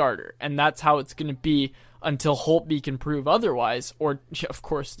team's starter, and that's how it's going to be until Holtby can prove otherwise, or, of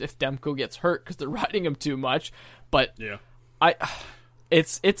course, if Demko gets hurt because they're riding him too much. But yeah,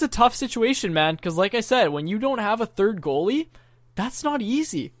 it's a tough situation, man, because like I said, when you don't have a third goalie, that's not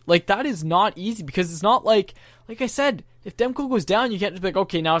easy. Like, that is not easy, because it's not like I said, if Demko goes down, you can't just be like,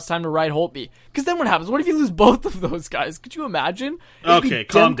 okay, now it's time to ride Holtby. Because then what happens? What if you lose both of those guys? Could you imagine? Okay,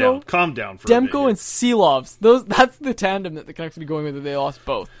 calm down for Demko and Seelovs. That's the tandem that the Canucks would be going with if they lost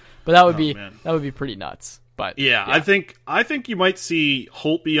both. But that would be pretty nuts. But yeah, I think you might see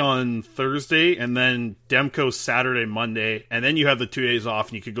Holtby on Thursday and then Demko Saturday, Monday, and then you have the 2 days off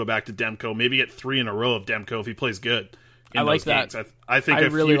and you could go back to Demko. Maybe get 3 in a row of Demko if he plays good. I like that. I think a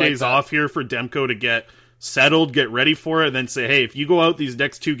few days off here for Demko to get settled, get ready for it, and then say, hey, if you go out these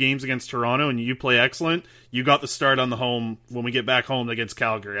next 2 games against Toronto and you play excellent, you got the start on the home when we get back home against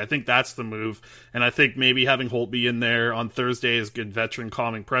Calgary. I think that's the move, and I think maybe having Holtby in there on Thursday is good veteran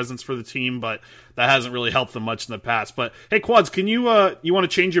calming presence for the team, but that hasn't really helped them much in the past. But hey, Quads, can you want to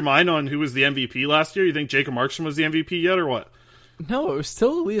change your mind on who was the MVP last year? You think Jacob Markstrom was the MVP yet, or what? No, it was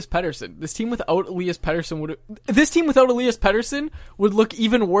still Elias Pettersson. This team without Elias Pettersson would look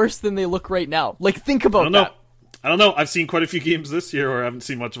even worse than they look right now. Like, think about that. I don't know. I've seen quite a few games this year where I haven't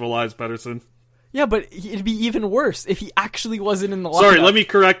seen much of Elias Pettersson. Yeah, but it'd be even worse if he actually wasn't in the lineup. Sorry, let me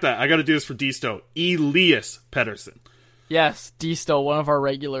correct that. I got to do this for D-Stow. Elias Pettersson. Yes, D-Stow, one of our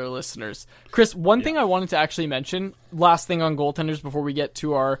regular listeners. Chris, one thing I wanted to actually mention, last thing on goaltenders before we get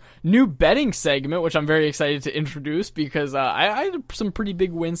to our new betting segment, which I'm very excited to introduce because I had some pretty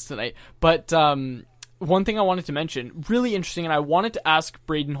big wins tonight. But one thing I wanted to mention, really interesting, and I wanted to ask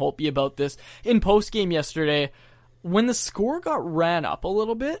Braden Holtby about this in postgame yesterday. When the score got ran up a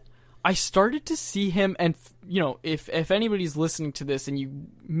little bit, I started to see him, and if anybody's listening to this and you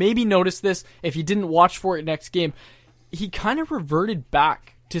maybe noticed this, if you didn't watch for it next game, he kind of reverted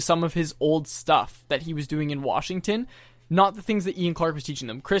back to some of his old stuff that he was doing in Washington. Not the things that Ian Clark was teaching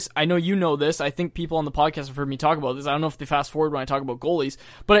them. Chris, I know you know this. I think people on the podcast have heard me talk about this. I don't know if they fast forward when I talk about goalies.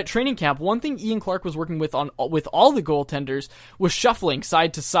 But at training camp, one thing Ian Clark was working with all the goaltenders was shuffling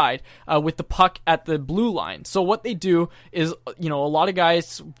side to side with the puck at the blue line. So what they do is, a lot of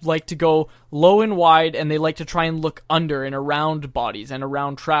guys like to go low and wide, and they like to try and look under and around bodies and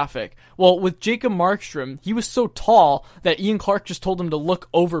around traffic. Well, with Jacob Markstrom, he was so tall that Ian Clark just told him to look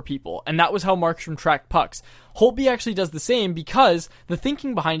over people, and that was how Markstrom tracked pucks. Holtby actually does the same, because the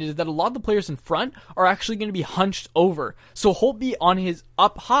thinking behind it is that a lot of the players in front are actually going to be hunched over. So Holtby on his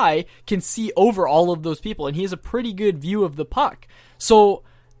up high can see over all of those people, and he has a pretty good view of the puck. So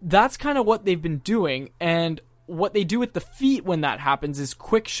that's kind of what they've been doing, and what they do with the feet when that happens is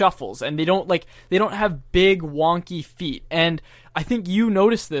quick shuffles, and they don't have big wonky feet. And I think you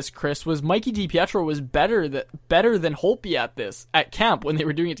noticed this, Chris, was Mikey DiPietro was better than Holtby at camp when they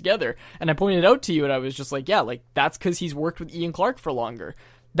were doing it together. And I pointed out to you, and I was just like, yeah, like that's because he's worked with Ian Clark for longer.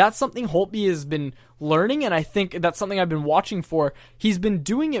 That's something Holtby has been learning, and I think that's something I've been watching for. He's been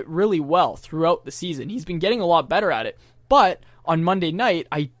doing it really well throughout the season. He's been getting a lot better at it. But on Monday night,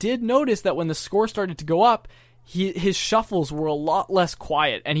 I did notice that when the score started to go up, his shuffles were a lot less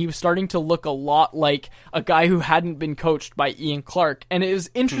quiet, and he was starting to look a lot like a guy who hadn't been coached by Ian Clark. And it was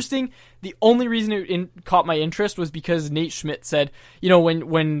interesting. The only reason it caught my interest was because Nate Schmidt said, you know,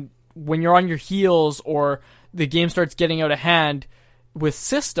 when you're on your heels or the game starts getting out of hand with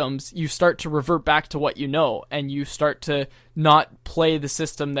systems, you start to revert back to what you know, and you start to not play the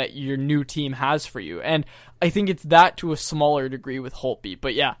system that your new team has for you. And I think it's that to a smaller degree with Holtby.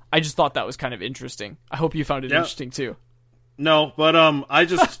 But yeah, I just thought that was kind of interesting. I hope you found it interesting too. No, but I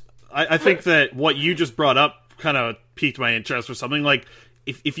think that what you just brought up kind of piqued my interest for something. Like,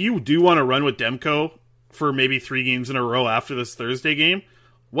 if you do want to run with Demko for maybe 3 games in a row after this Thursday game,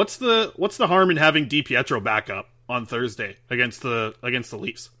 what's the harm in having DiPietro back up on Thursday against the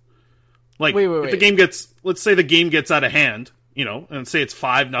Leafs? Like, wait. If the game let's say the game gets out of hand, you know, and say it's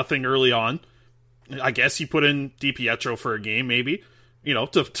 5-0 early on, I guess you put in DiPietro for a game, maybe, you know,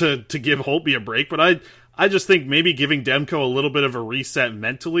 to give Holtby a break. But I just think maybe giving Demko a little bit of a reset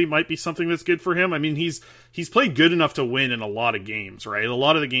mentally might be something that's good for him. I mean, he's played good enough to win in a lot of games, right? A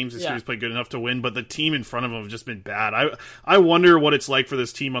lot of the games this year he's played good enough to win, but the team in front of him have just been bad. I wonder what it's like for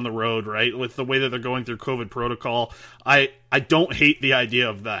this team on the road, right? With the way that they're going through COVID protocol. I don't hate the idea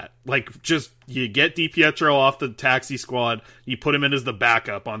of that. Like, just you get DiPietro off the taxi squad, you put him in as the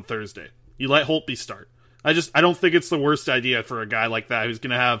backup on Thursday. You let Holtby start. I don't think it's the worst idea for a guy like that who's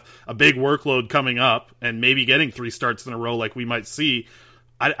going to have a big workload coming up and maybe getting 3 starts in a row like we might see.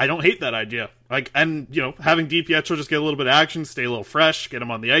 I don't hate that idea. Like, and you know, having DiPietro just get a little bit of action, stay a little fresh, get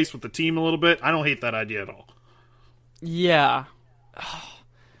him on the ice with the team a little bit. I don't hate that idea at all. Yeah.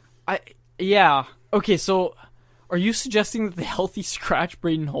 Okay, so are you suggesting that the healthy scratch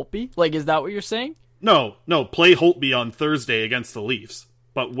Braden Holtby? Like, is that what you're saying? No, play Holtby on Thursday against the Leafs,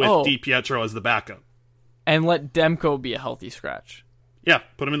 but with DiPietro as the backup. And let Demko be a healthy scratch. Yeah,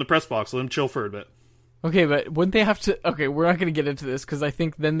 put him in the press box. Let him chill for a bit. Okay, but wouldn't they have to... Okay, we're not going to get into this, because I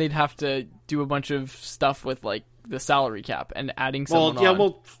think then they'd have to do a bunch of stuff with, like, the salary cap and adding someone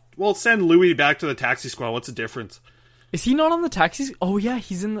on. Well, send Louis back to the taxi squad. What's the difference? Is he not on the taxi... Oh, yeah,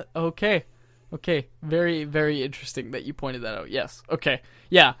 he's in the... Okay. Very, very interesting that you pointed that out. Yes. Okay.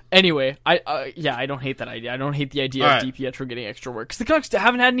 Yeah. Anyway, I don't hate that idea. I don't hate the idea of DiPietro getting extra work, because the Canucks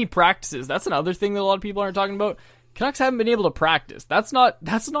haven't had any practices. That's another thing that a lot of people aren't talking about. Canucks haven't been able to practice. That's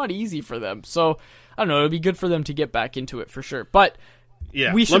not easy for them. So I don't know. It'll be good for them to get back into it for sure. But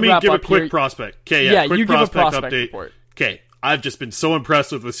yeah, we should let me wrap give up a quick here. prospect. Okay, yeah, quick you prospect give a prospect update. report. Okay. I've just been so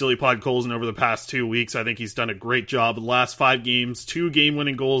impressed with Vasily Podkolzin over the past 2 weeks. I think he's done a great job. The last 5 games, 2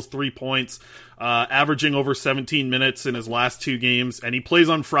 game-winning goals, 3 points, averaging over 17 minutes in his last 2 games. And he plays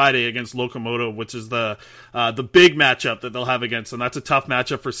on Friday against Lokomotiv, which is the big matchup that they'll have against them. That's a tough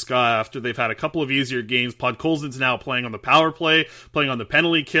matchup for Ska after they've had a couple of easier games. Podkolzin's now playing on the power play, playing on the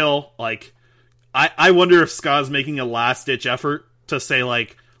penalty kill. Like, I wonder if Ska's making a last-ditch effort to say,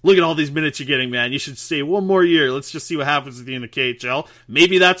 like, look at all these minutes you're getting, man. You should stay 1 more year. Let's just see what happens with you in the KHL.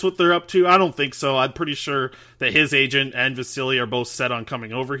 Maybe that's what they're up to. I don't think so. I'm pretty sure that his agent and Vasily are both set on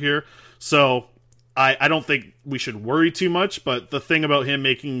coming over here. So I don't think we should worry too much. But the thing about him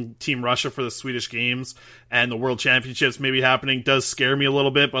making Team Russia for the Swedish games and the World Championships maybe happening does scare me a little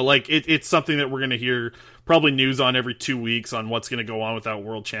bit. But like it's something that we're going to hear probably news on every 2 weeks on what's going to go on with that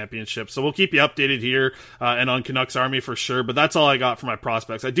World Championship. So we'll keep you updated here and on Canucks Army for sure. But that's all I got for my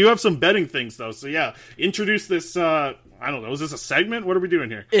prospects. I do have some betting things, though. So yeah, introduce this, I don't know, is this a segment? What are we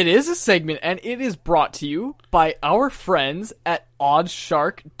doing here? It is a segment, and it is brought to you by our friends at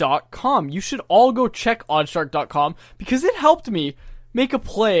oddshark.com. You should all go check oddshark.com because it helped me make a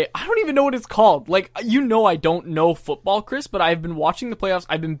play. I don't even know what it's called. Like, you know I don't know football, Chris, but I've been watching the playoffs.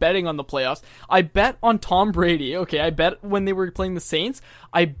 I've been betting on the playoffs. I bet on Tom Brady. Okay, I bet when they were playing the Saints,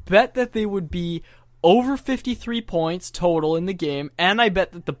 I bet that they would be over 53 points total in the game, and I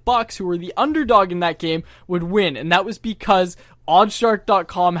bet that the Bucks, who were the underdog in that game, would win, and that was because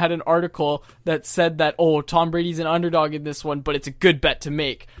Oddshark.com had an article that said that, oh, Tom Brady's an underdog in this one, but it's a good bet to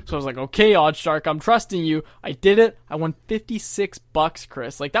make. So I was like, okay, Oddshark, I'm trusting you. I did it. I won $56,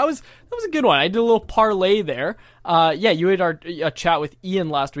 Chris. Like, that was a good one. I did a little parlay there. You had a chat with Ian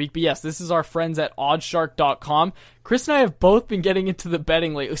last week, but yes, this is our friends at Oddshark.com. Chris and I have both been getting into the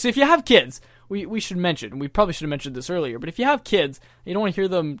betting lately. So if you have kids, we should mention, we probably should have mentioned this earlier, but if you have kids, you don't want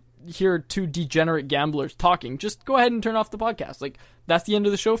to hear two degenerate gamblers talking, just go ahead and turn off the podcast. Like, that's the end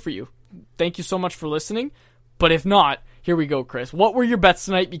of the show for you. Thank you so much for listening. But if not, here we go, Chris. What were your bets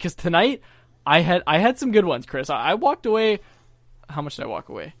tonight? Because tonight I had some good ones, Chris. I walked away. How much did I walk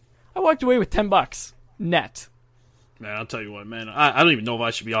away? I walked away with $10 net. Man, I'll tell you what, man. I don't even know if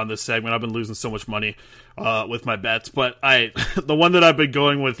I should be on this segment. I've been losing so much money with my bets. But the one that I've been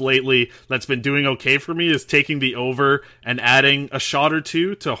going with lately that's been doing okay for me is taking the over and adding a shot or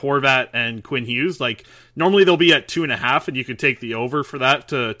two to Horvat and Quinn Hughes. Like, normally they'll be at 2.5, and you could take the over for that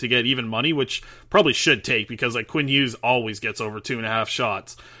to get even money, which probably should take, because like Quinn Hughes always gets over 2.5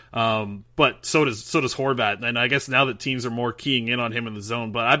 shots. But so does Horvat, and I guess now that teams are more keying in on him in the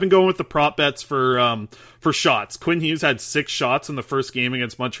zone. But I've been going with the prop bets for shots. Quinn Hughes had 6 shots in the first game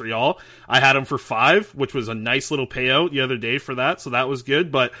against Montreal. I had him for 5, which was a nice little payout the other day for that, so that was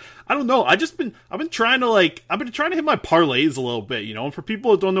good. But I don't know. I've been trying to hit my parlays a little bit, you know. And for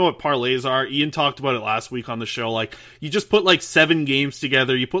people that don't know what parlays are, Ian talked about it last week on the show. Like, you just put like 7 games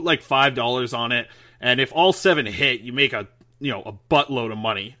together, you put like $5 on it, and if all 7 hit, you make a buttload of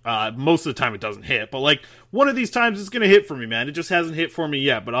money. Most of the time it doesn't hit, but like one of these times it's going to hit for me, man. It just hasn't hit for me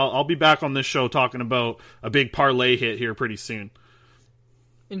yet, but I'll be back on this show talking about a big parlay hit here pretty soon.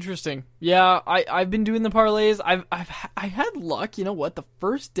 Interesting. Yeah, I've been doing the parlays. I had luck. You know what? The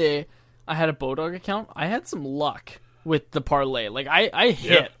first day I had a Bodog account, I had some luck with the parlay. Like, I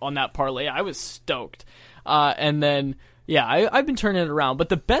hit on that parlay. I was stoked. And then, yeah, I've been turning it around. But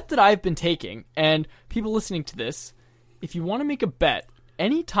the bet that I've been taking, and people listening to this, if you want to make a bet,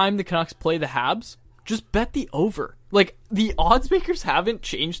 anytime the Canucks play the Habs, just bet the over. Like, the odds makers haven't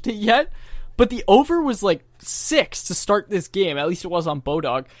changed it yet, but the over was like 6 to start this game. At least it was on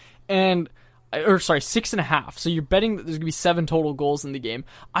Bodog. 6.5. So you're betting that there's going to be 7 total goals in the game.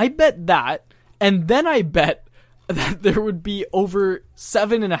 I bet that, and then I bet that there would be over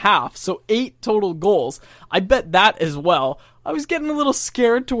 7.5, so 8 total goals. I bet that as well. I was getting a little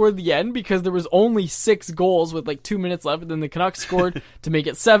scared toward the end because there was only 6 goals with like 2 minutes left, and then the Canucks scored to make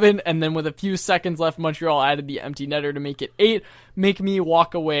it 7, and then with a few seconds left, Montreal added the empty netter to make it 8, make me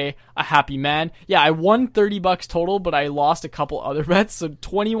walk away a happy man. Yeah, I won $30 total, but I lost a couple other bets, so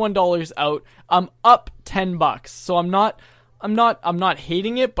 $21 out. I'm up $10, so I'm not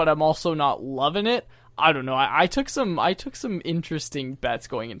hating it, but I'm also not loving it. I don't know. I took some interesting bets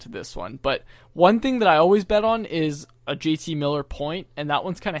going into this one, but one thing that I always bet on is a JT Miller point, and that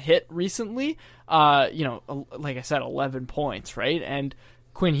one's kind of hit recently. Like I said, 11 points, right? And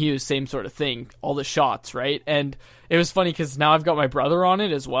Quinn Hughes, same sort of thing, all the shots, right? And it was funny because now I've got my brother on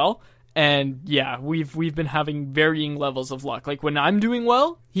it as well. And yeah, we've been having varying levels of luck. Like, when I'm doing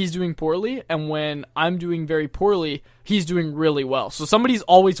well, he's doing poorly, and when I'm doing very poorly, he's doing really well. So somebody's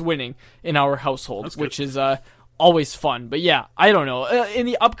always winning in our household, which is always fun. But yeah, I don't know. In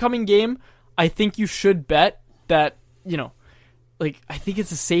the upcoming game, I think you should bet that, I think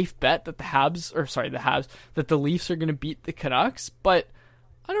it's a safe bet that that the Leafs are going to beat the Canucks. But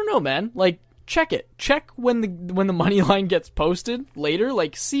I don't know, man. Like, check it. Check when the money line gets posted later.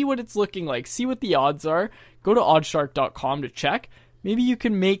 Like, see what it's looking like. See what the odds are. Go to oddshark.com to check. Maybe you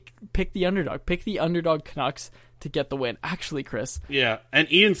can pick the underdog. Pick the underdog Canucks to get the win. Actually, Chris. Yeah,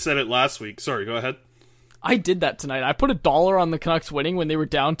 and Ian said it last week. Sorry, go ahead. I did that tonight. I put $1 on the Canucks winning when they were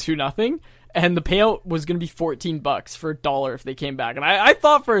down 2-0. And the payout was going to be $14 for $1 if they came back. And I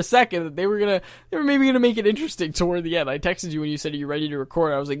thought for a second that they were maybe going to make it interesting toward the end. I texted you when you said, "Are you ready to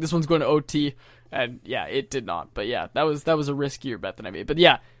record?" I was like, this one's going to OT. And yeah, it did not. But yeah, that was a riskier bet than I made. But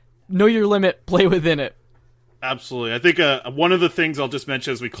yeah, know your limit, play within it. Absolutely. I think one of the things I'll just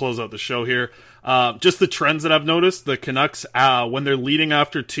mention as we close out the show here, just the trends that I've noticed. The Canucks, when they're leading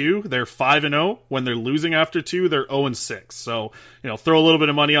after 2, they're 5-0. When they're losing after 2, they're 0-6. So, throw a little bit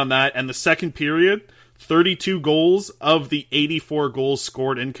of money on that. And the second period, 32 goals of the 84 goals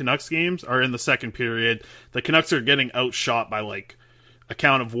scored in Canucks games are in the second period. The Canucks are getting outshot by like a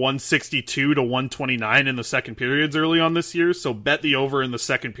count of 162 to 129 in the second periods early on this year. So bet the over in the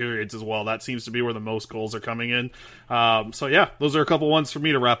second periods as well. That seems to be where the most goals are coming in. So yeah, those are a couple ones for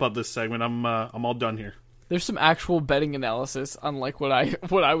me to wrap up this segment. I'm all done here. There's some actual betting analysis, unlike what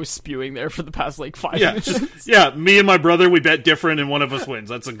I was spewing there for the past 5 minutes. Me and my brother, we bet different and one of us wins.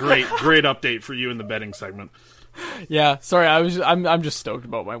 That's a great update for you in the betting segment. Yeah, sorry, I'm just stoked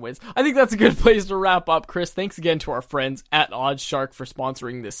about my wins. I think that's a good place to wrap up, Chris. Thanks again to our friends at OddsShark for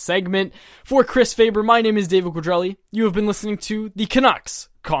sponsoring this segment. For Chris Faber, my name is David Quadrelli. You have been listening to the Canucks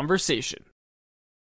Conversation.